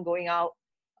coming in, going out,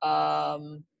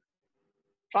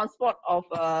 transport of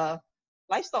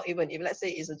livestock, even if, let's say,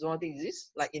 it's a zoonotic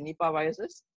disease, like in Nipah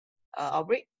viruses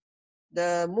outbreak,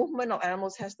 the movement of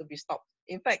animals has to be stopped.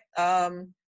 In fact,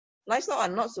 livestock are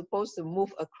not supposed to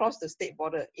move across the state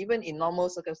border. Even in normal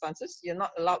circumstances, you're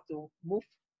not allowed to move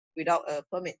without a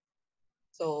permit.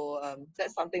 So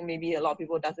that's something maybe a lot of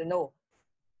people doesn't know.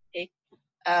 Okay.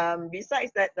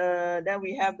 Besides that, then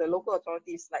we have the local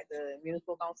authorities, like the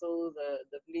municipal council,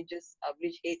 the villages,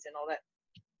 village heads, and all that.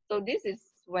 So this is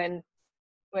when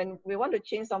we want to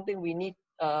change something, we need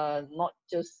not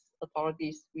just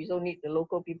authorities. We also need the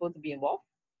local people to be involved.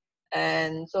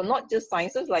 And so not just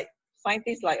scientists like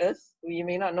us, we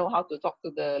may not know how to talk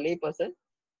to the layperson.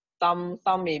 Some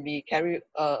may be carried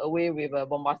away with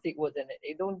bombastic words, and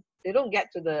they don't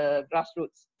get to the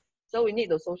grassroots. So we need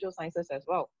the social sciences as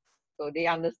well, so they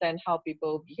understand how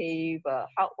people behave,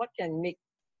 what can make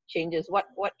changes, what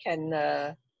kind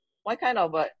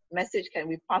of a message can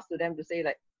we pass to them to say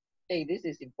like, hey, this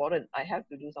is important. I have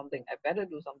to do something. I better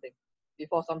do something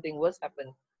before something worse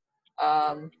happens.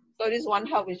 So this One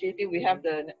Health initiative, we have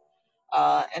the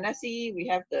NSC, we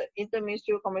have the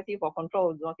Interministerial Committee for Control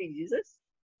of Zoonotic Diseases.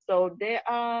 So there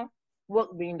are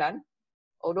work being done,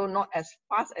 although not as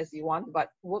fast as you want, but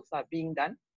works are being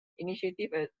done. Initiative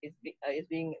is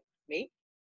being made.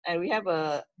 And we have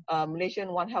a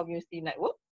Malaysian One Health University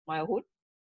Network, MayaHUN,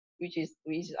 which is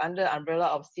under umbrella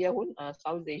of SIAHUN,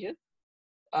 Southeast Asia.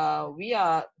 We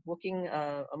are working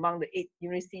among the 8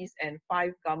 universities and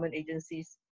 5 government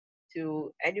agencies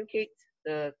to educate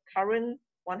the current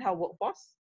One Health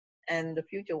workforce and the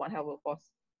future One Health workforce,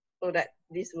 so that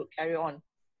this will carry on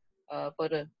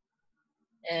further.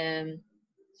 And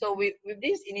so with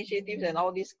these initiatives and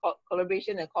all this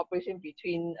collaboration and cooperation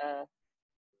between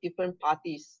different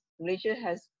parties, Malaysia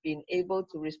has been able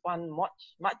to respond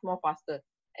much more faster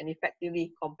and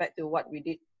effectively compared to what we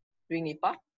did during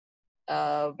Nipah.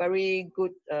 Very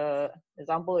good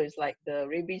example is like the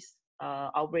rabies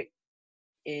outbreak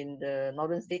in the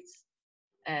northern states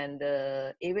and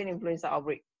the avian influenza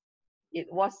outbreak. It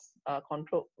was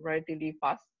controlled relatively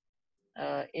fast.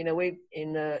 In a way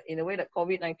that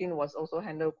COVID-19 was also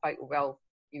handled quite well,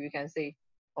 if you can say,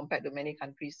 compared to many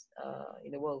countries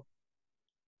in the world.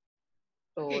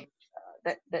 So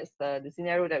that's the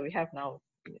scenario that we have now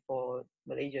for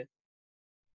Malaysia.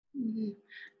 Mm-hmm.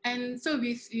 And so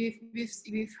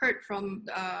we've heard from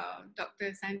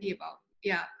Dr. Sandy about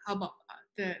how about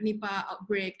the Nipah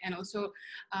outbreak, and also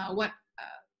what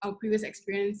our previous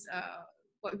experience,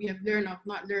 what we have learned or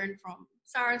not learned from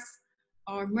SARS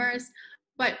or MERS,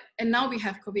 and now we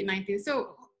have COVID-19.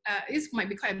 So this might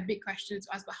be quite a big question to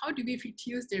ask, but how do we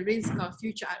reduce the risk of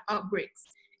future outbreaks?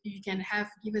 If you can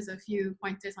give us a few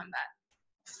pointers on that.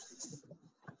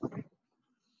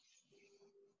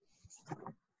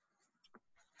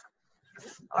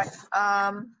 All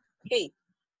right. Okay.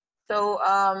 So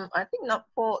I think not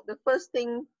for the first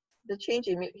thing, the change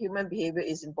in human behavior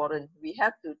is important. We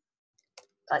have to,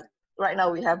 like right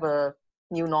now, we have a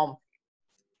new norm,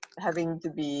 having to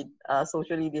be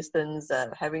socially distanced,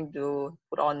 having to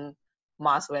put on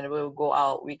masks whenever we go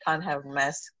out. We can't have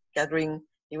mass gathering.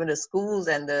 Even the schools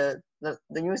and the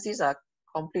universities are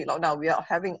complete lockdown. We are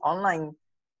having online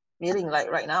meeting like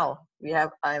right now.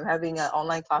 I'm having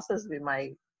online classes with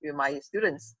my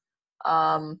students.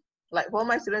 Like for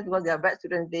my students, because they are bad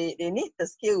students, they need the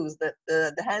skills,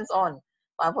 the hands-on.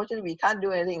 But unfortunately, we can't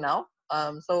do anything now.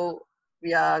 So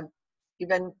we are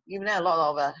given them a lot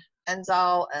of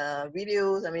hands-out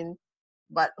videos. I mean,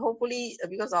 but hopefully,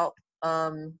 because of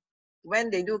when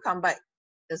they do come back,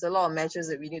 there's a lot of measures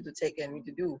that we need to take and we need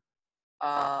to do.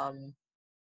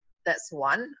 That's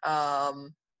one.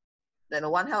 Then a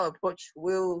One Health approach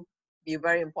will be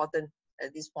very important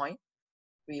at this point.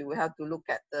 We will have to look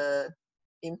at the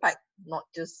impact, not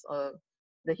just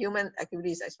the human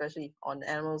activities, especially on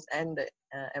animals and the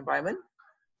environment.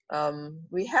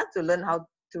 We have to learn how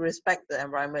to respect the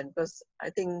environment, because I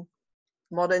think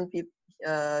modern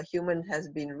human has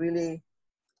been really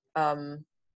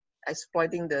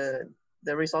exploiting the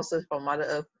resources from Mother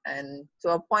Earth, and to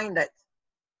a point that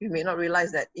we may not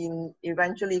realize that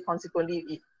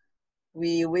consequently,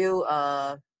 we will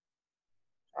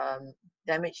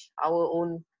damage our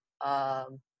own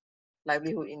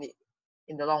livelihood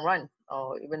in the long run,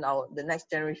 or even the next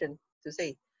generation to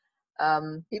say.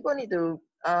 People need to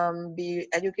be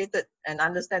educated and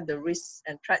understand the risks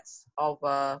and threats of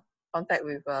contact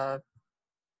with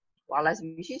wildlife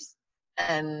species,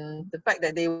 and the fact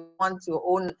that they want to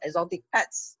own exotic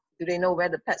pets. Do they know where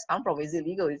the pets come from? Is it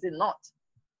legal? Is it not?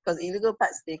 Because illegal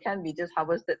pets, they can be just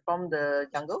harvested from the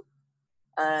jungle.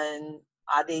 And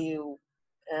are they,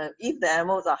 if the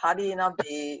animals are hardy enough,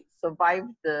 they survive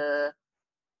the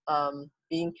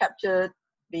being captured,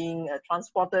 being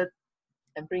transported,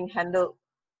 and being handled.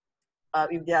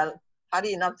 If they are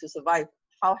hardy enough to survive,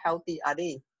 how healthy are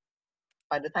they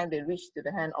by the time they reach to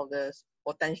the hand of the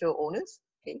potential owners?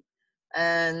 Okay,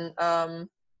 and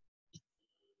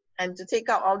to take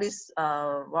out all these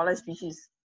wildlife species,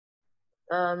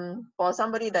 for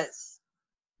somebody that's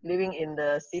living in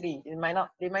the city, they might not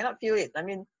feel it. I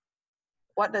mean,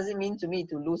 what does it mean to me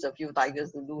to lose a few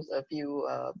tigers, to lose a few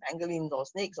pangolins or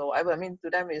snakes or whatever? I mean, to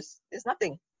them it's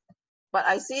nothing. but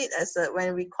I see it as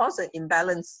when we cause an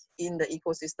imbalance in the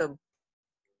ecosystem,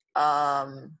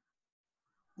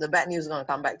 the bad news is going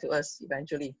to come back to us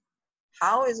eventually.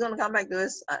 How it's going to come back to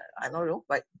us, I don't know.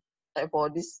 Like for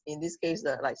this, in this case,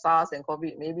 like SARS and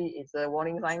COVID, maybe it's a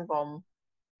warning sign from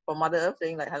Mother Earth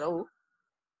saying like, hello,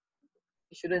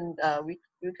 we shouldn't, we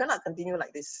cannot continue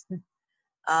like this.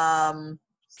 That's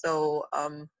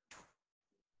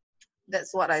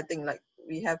what I think. Like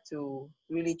we have to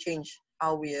really change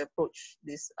how we approach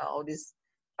this, all these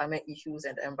climate issues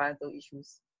and environmental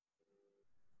issues.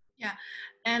 Yeah,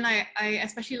 and I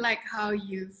especially like how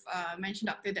you've mentioned,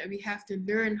 Doctor, that we have to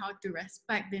learn how to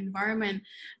respect the environment.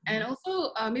 And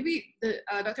also maybe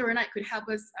Dr. Renat could help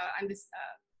us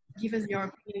give us your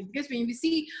opinion, because when we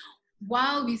see,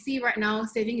 while we see right now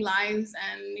saving lives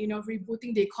and, you know,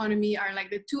 rebooting the economy are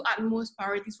like the two utmost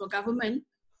priorities for government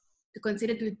to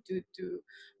consider to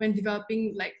when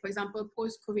developing, like, for example,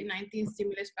 post-COVID-19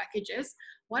 stimulus packages,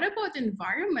 what about the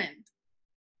environment?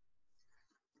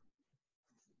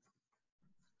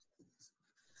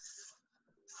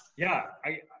 Yeah,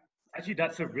 actually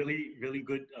that's a really, really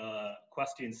good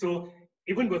question. So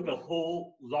even with the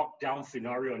whole lockdown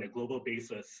scenario on a global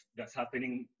basis that's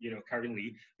happening, you know,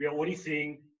 currently, we are only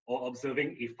seeing or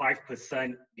observing a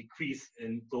 5% decrease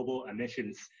in global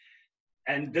emissions.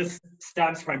 And this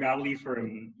stems primarily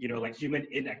from, you know, like human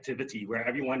inactivity, where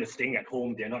everyone is staying at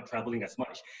home, they're not traveling as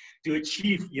much. To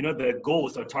achieve, you know, the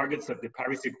goals or targets of the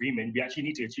Paris Agreement, we actually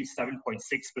need to achieve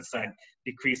 7.6%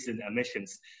 decrease in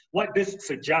emissions. What this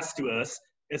suggests to us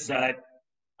is that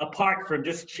apart from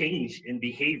just change in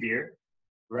behavior,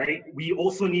 right, we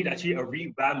also need actually a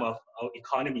revamp of our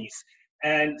economies.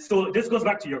 And so this goes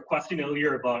back to your question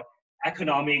earlier about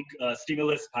economic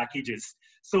stimulus packages.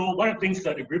 So one of the things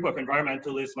that a group of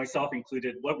environmentalists, myself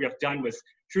included, what we have done was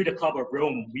through the Club of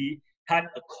Rome, we had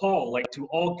a call like to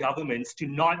all governments to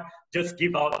not just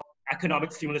give out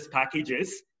economic stimulus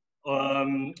packages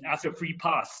as a free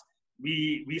pass.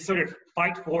 We sort of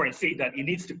fight for and say that it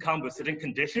needs to come with certain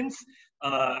conditions.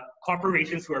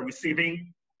 Corporations who are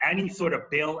receiving any sort of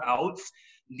bailouts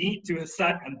need to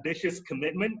set ambitious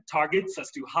commitment targets as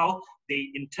to how they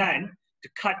intend to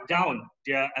cut down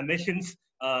their emissions,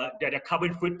 their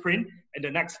carbon footprint in the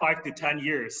next 5 to 10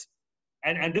 years.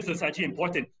 And this is actually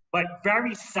important. But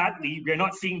very sadly, we're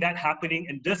not seeing that happening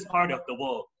in this part of the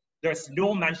world. There's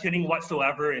no mentioning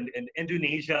whatsoever in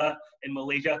Indonesia, in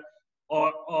Malaysia,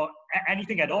 or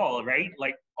anything at all, right?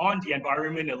 Like on the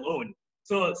environment alone.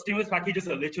 So stimulus packages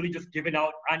are literally just given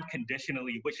out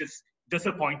unconditionally, which is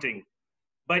disappointing.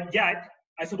 But yet,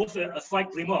 I suppose a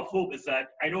slight glimmer of hope is that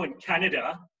I know in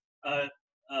Canada,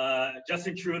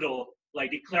 Justin Trudeau like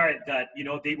declared that, you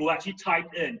know, they will actually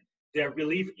type in their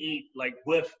relief aid like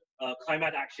with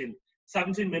climate action.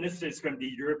 17 ministers from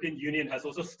the European Union has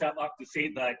also stepped up to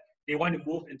say that they want to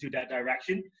move into that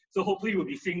direction. So hopefully we'll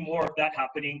be seeing more of that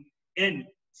happening in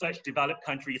such developed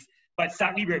countries. But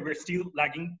sadly, we're still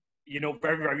lagging, you know,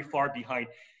 very, very far behind.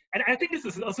 And I think this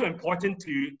is also important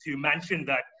to mention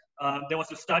that there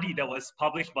was a study that was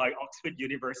published by Oxford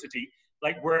University,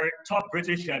 like where top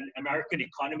British and American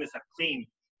economists have claimed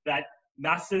that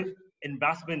massive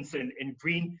investments in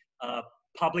green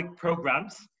public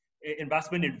programs,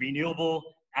 investment in renewable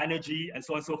energy, and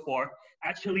so on and so forth,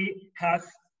 actually has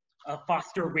a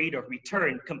faster rate of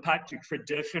return compared to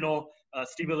traditional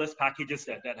stimulus packages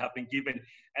that have been given.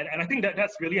 And I think that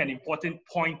that's really an important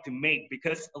point to make,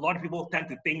 because a lot of people tend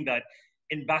to think that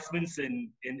investments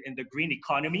in the green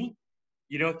economy,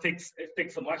 you know, it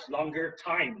takes a much longer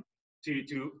time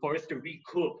for us to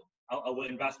recoup our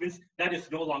investments. That is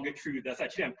no longer true. There's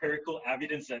actually empirical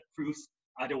evidence that proves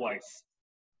otherwise.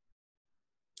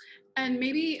 And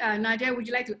maybe Nadia, would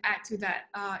you like to add to that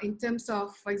in terms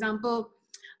of, for example,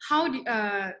 how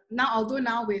although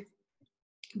now with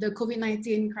the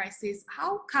COVID-19 crisis,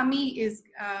 how KAMY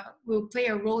will play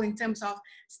a role in terms of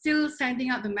still sending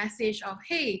out the message of,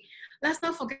 hey, let's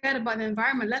not forget about the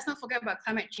environment, let's not forget about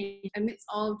climate change amidst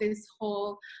all this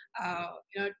whole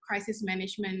crisis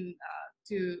management,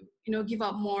 to give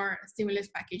out more stimulus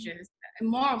packages and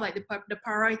more of like the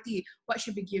priority, what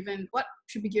should be given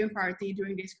priority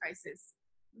during this crisis.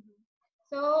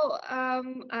 So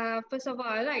first of all,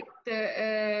 I like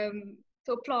to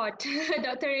applaud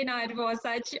Dr. Renat for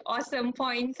such awesome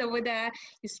points over there.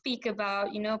 You speak about,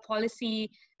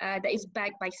 policy that is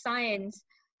backed by science.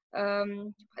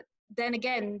 Then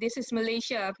again, this is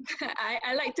Malaysia.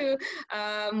 I like to,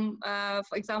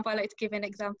 for example, I like to give an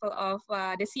example of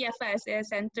the CFS,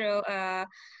 Central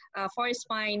Forest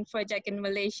Fine Project in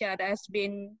Malaysia, that has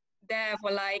been there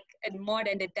for like more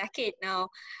than a decade now,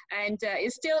 and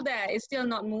it's still there. It's still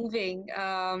not moving.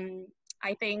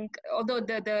 I think although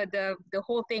the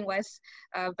whole thing was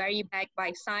very backed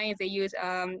by science, they use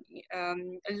a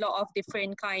lot of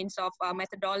different kinds of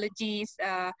methodologies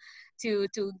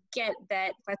to get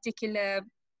that particular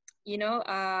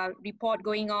report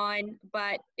going on,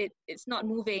 but it's not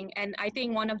moving. And I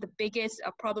think one of the biggest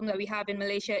problem that we have in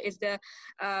Malaysia is the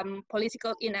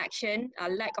political inaction,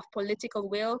 lack of political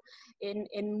will in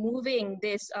moving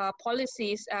these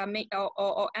policies,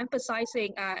 or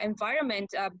emphasizing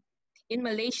environment in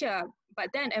Malaysia. But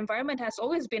then environment has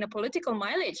always been a political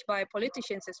mileage by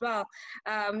politicians as well.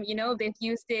 They've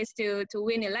used this to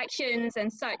win elections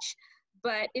and such,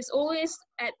 but it's always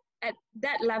at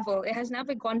that level. It has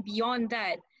never gone beyond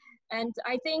that. And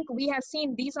I think we have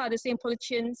seen these are the same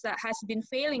politicians that has been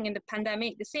failing in the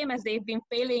pandemic, the same as they've been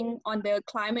failing on the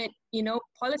climate,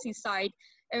 policy side.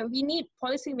 We need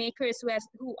policymakers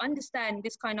who understand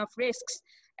this kind of risks.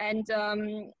 And,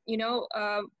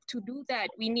 to do that,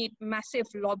 we need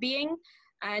massive lobbying.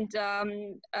 And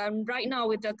right now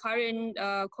with the current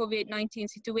COVID-19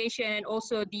 situation, and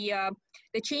also the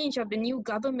change of the new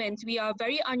government, we are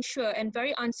very unsure and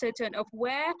very uncertain of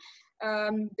where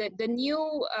the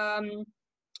new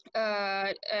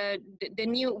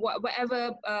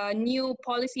whatever new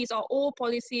policies or old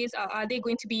policies are they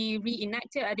going to be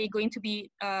reenacted? Are they going to be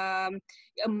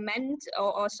amended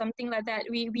or something like that?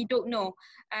 We don't know,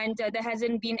 and there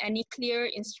hasn't been any clear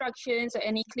instructions or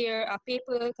any clear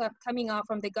paper coming out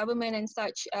from the government and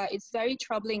such. It's very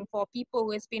troubling for people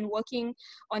who has been working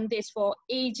on this for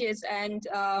ages, and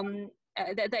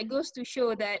that goes to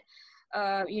show that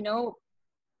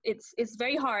it's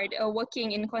very hard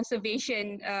working in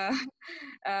conservation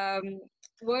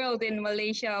world in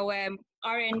Malaysia, where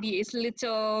R&D is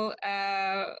little.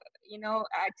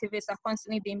 Activists are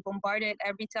constantly being bombarded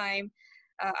every time.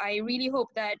 I really hope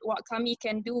that what KAMY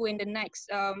can do in the next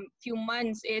few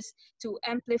months is to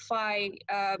amplify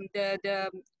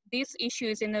these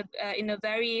issues in a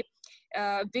very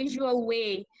visual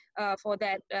way, for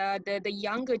that the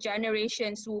younger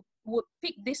generations who would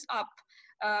pick this up.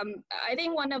 I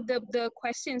think one of the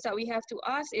questions that we have to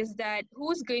ask is that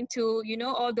who's going to,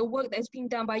 all the work that's being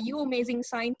done by you amazing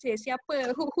scientists,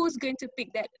 who's going to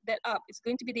pick that up? It's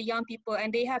going to be the young people,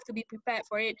 and they have to be prepared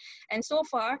for it. And so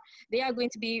far, they are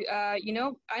going to be,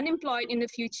 unemployed in the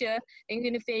future. They're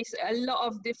going to face a lot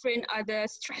of different other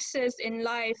stresses in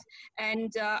life.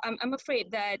 And I'm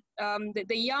afraid that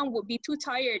the young would be too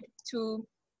tired to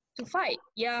fight.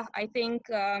 Yeah, I think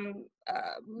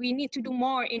we need to do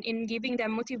more in giving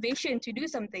them motivation to do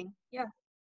something. Yeah.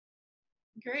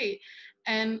 Great.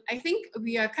 And I think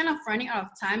we are kind of running out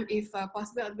of time. If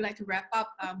possible, I would like to wrap up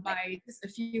by just a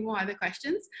few more other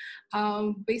questions.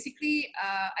 Basically,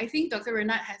 I think Dr.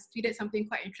 Renat has tweeted something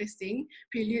quite interesting,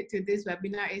 prelude to this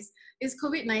webinar, is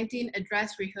COVID-19 a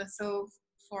dress rehearsal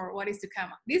for what is to come?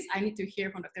 This I need to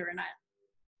hear from Dr. Renat.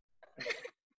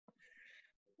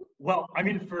 Well, I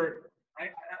mean,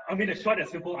 a short and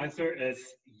simple answer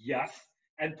is yes,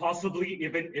 and possibly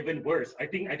even worse. I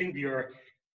think we are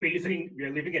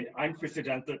living in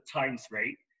unprecedented times,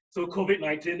 right? So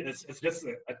COVID-19 is just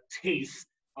a taste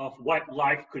of what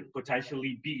life could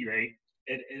potentially be, right?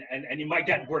 And it might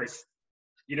get worse.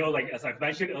 Like as I've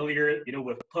mentioned earlier,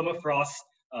 with permafrost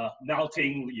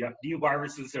melting, you have new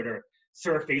viruses that are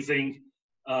surfacing.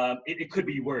 It could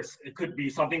be worse. It could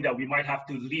be something that we might have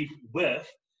to live with,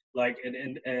 like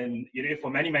and for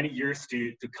many years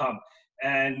to come.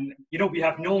 And we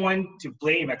have no one to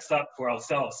blame except for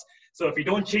ourselves. So if we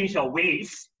don't change our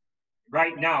ways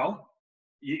right now,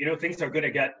 things are going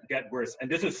to get worse. And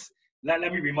this is, let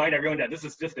me remind everyone that this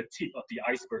is just the tip of the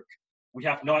iceberg. We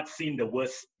have not seen the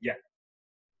worst yet.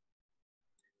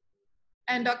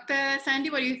 And Dr. Sandy,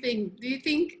 what do you think? Do you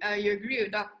think you agree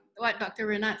with what Dr.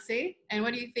 Renat say? And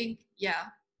what do you think? Yeah,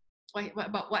 what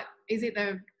is it?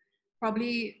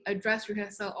 Probably a dress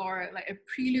rehearsal or like a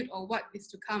prelude or what is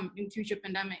to come in future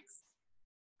pandemics?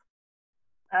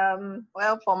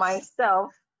 Well, for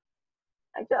myself,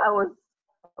 actually, I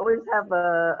always have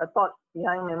a thought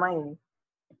behind my mind.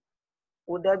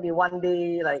 Would there be one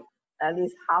day, like, at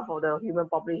least half of the human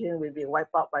population will be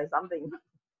wiped out by something?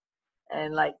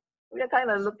 And like, we are kind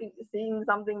of seeing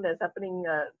something that's happening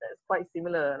that's quite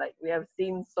similar. Like, we have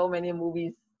seen so many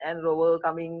movies and the world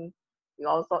coming with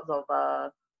all sorts of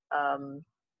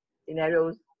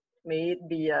scenarios, may it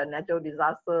be a natural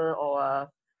disaster or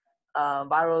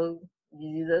viral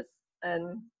diseases.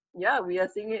 And yeah, we are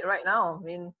seeing it right now. I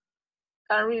mean,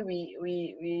 currently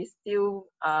we still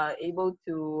are able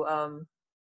to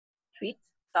treat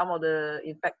some of the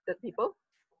infected people.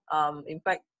 In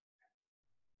fact,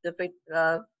 the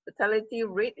fatality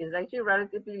rate is actually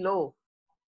relatively low.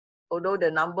 although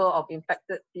the number of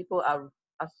infected people are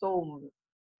so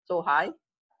high,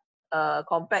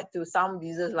 compared to some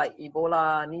diseases like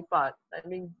Ebola, Nipah, I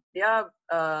mean, their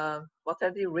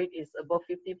mortality rate is above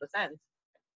 50%.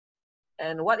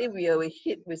 And what if we are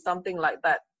hit with something like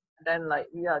that? Then like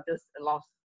we are just lost.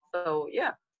 So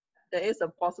yeah, there is a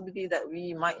possibility that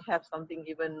we might have something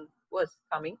even worse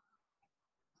coming.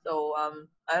 So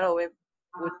I don't know if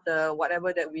would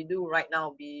whatever that we do right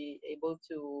now be able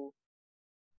to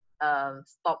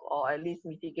stop or at least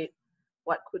mitigate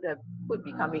what could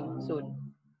be coming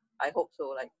soon. I hope so.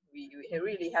 Like we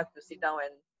really have to sit down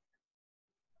and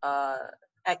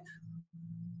act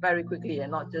very quickly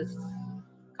and not just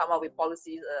come up with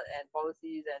policies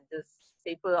and just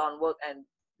paper on work and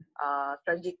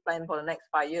strategic plan for the next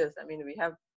 5 years. I mean, we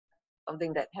have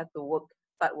something that have to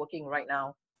start working right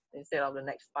now instead of the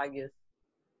next 5 years.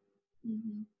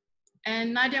 Mm-hmm.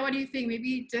 And Nadia, what do you think?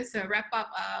 Maybe just wrap up.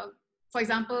 For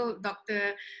example,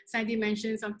 Dr. Sandy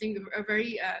mentioned something, a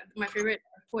very, my favorite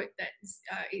quote that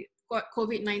what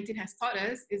COVID-19 has taught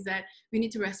us is that we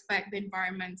need to respect the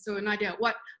environment. So Nadia,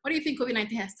 what do you think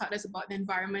COVID-19 has taught us about the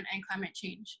environment and climate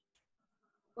change?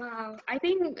 Wow, I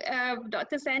think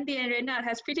Dr. Sandy and Renat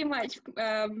has pretty much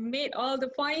made all the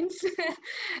points.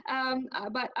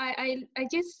 But I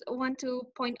just want to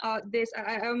point out this.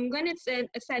 I'm going to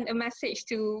send a message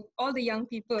to all the young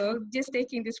people just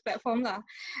taking this platform.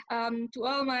 To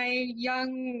all my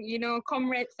young,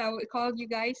 comrades, I would call you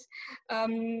guys,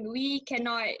 we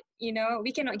cannot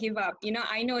give up.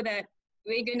 I know that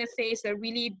we're going to face a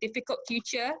really difficult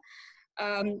future,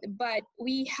 but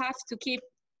we have to keep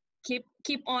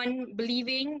on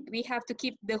believing. We have to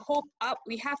keep the hope up.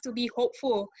 We have to be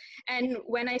hopeful. And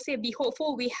when I say be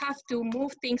hopeful, we have to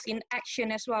move things in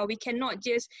action as well. We cannot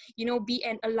just, be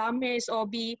an alarmist or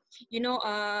be,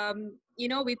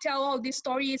 we tell all these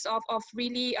stories of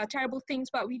really terrible things,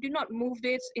 but we do not move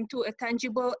this into a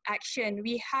tangible action.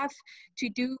 We have to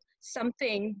do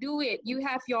something. Do it. You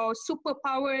have your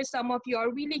superpowers. Some of you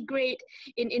are really great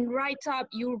in write-up.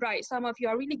 You write. Some of you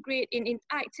are really great in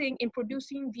acting, in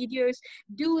producing videos.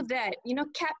 Do that.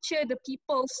 Capture the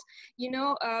people's,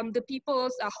 the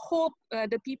people's hope,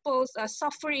 the people's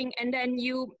suffering, and then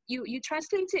you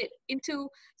translate it into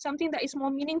something that is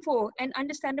more meaningful and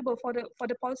understandable for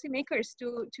the policymakers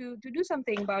to do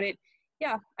something about it.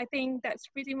 Yeah, I think that's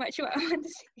pretty much what I want to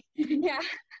say. Yeah,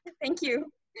 thank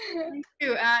you. Thank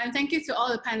you, and thank you to all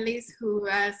the panelists who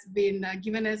has been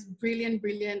given us brilliant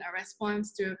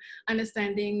response to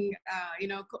understanding,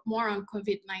 more on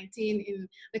COVID-19 in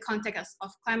the context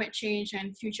of climate change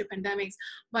and future pandemics.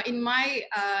 But in my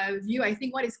view, I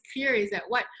think what is clear is that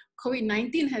what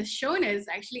COVID-19 has shown us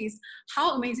actually is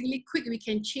how amazingly quick we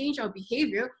can change our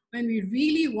behavior when we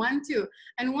really want to.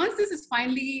 And once this is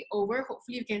finally over,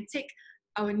 hopefully we can take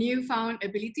our newfound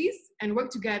abilities and work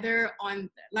together on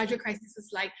larger crises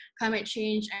like climate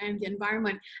change and the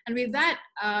environment. And with that,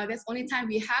 that's the only time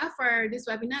we have for this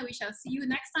webinar. We shall see you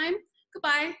next time.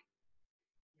 Goodbye.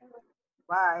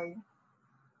 Bye.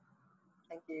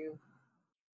 Thank you.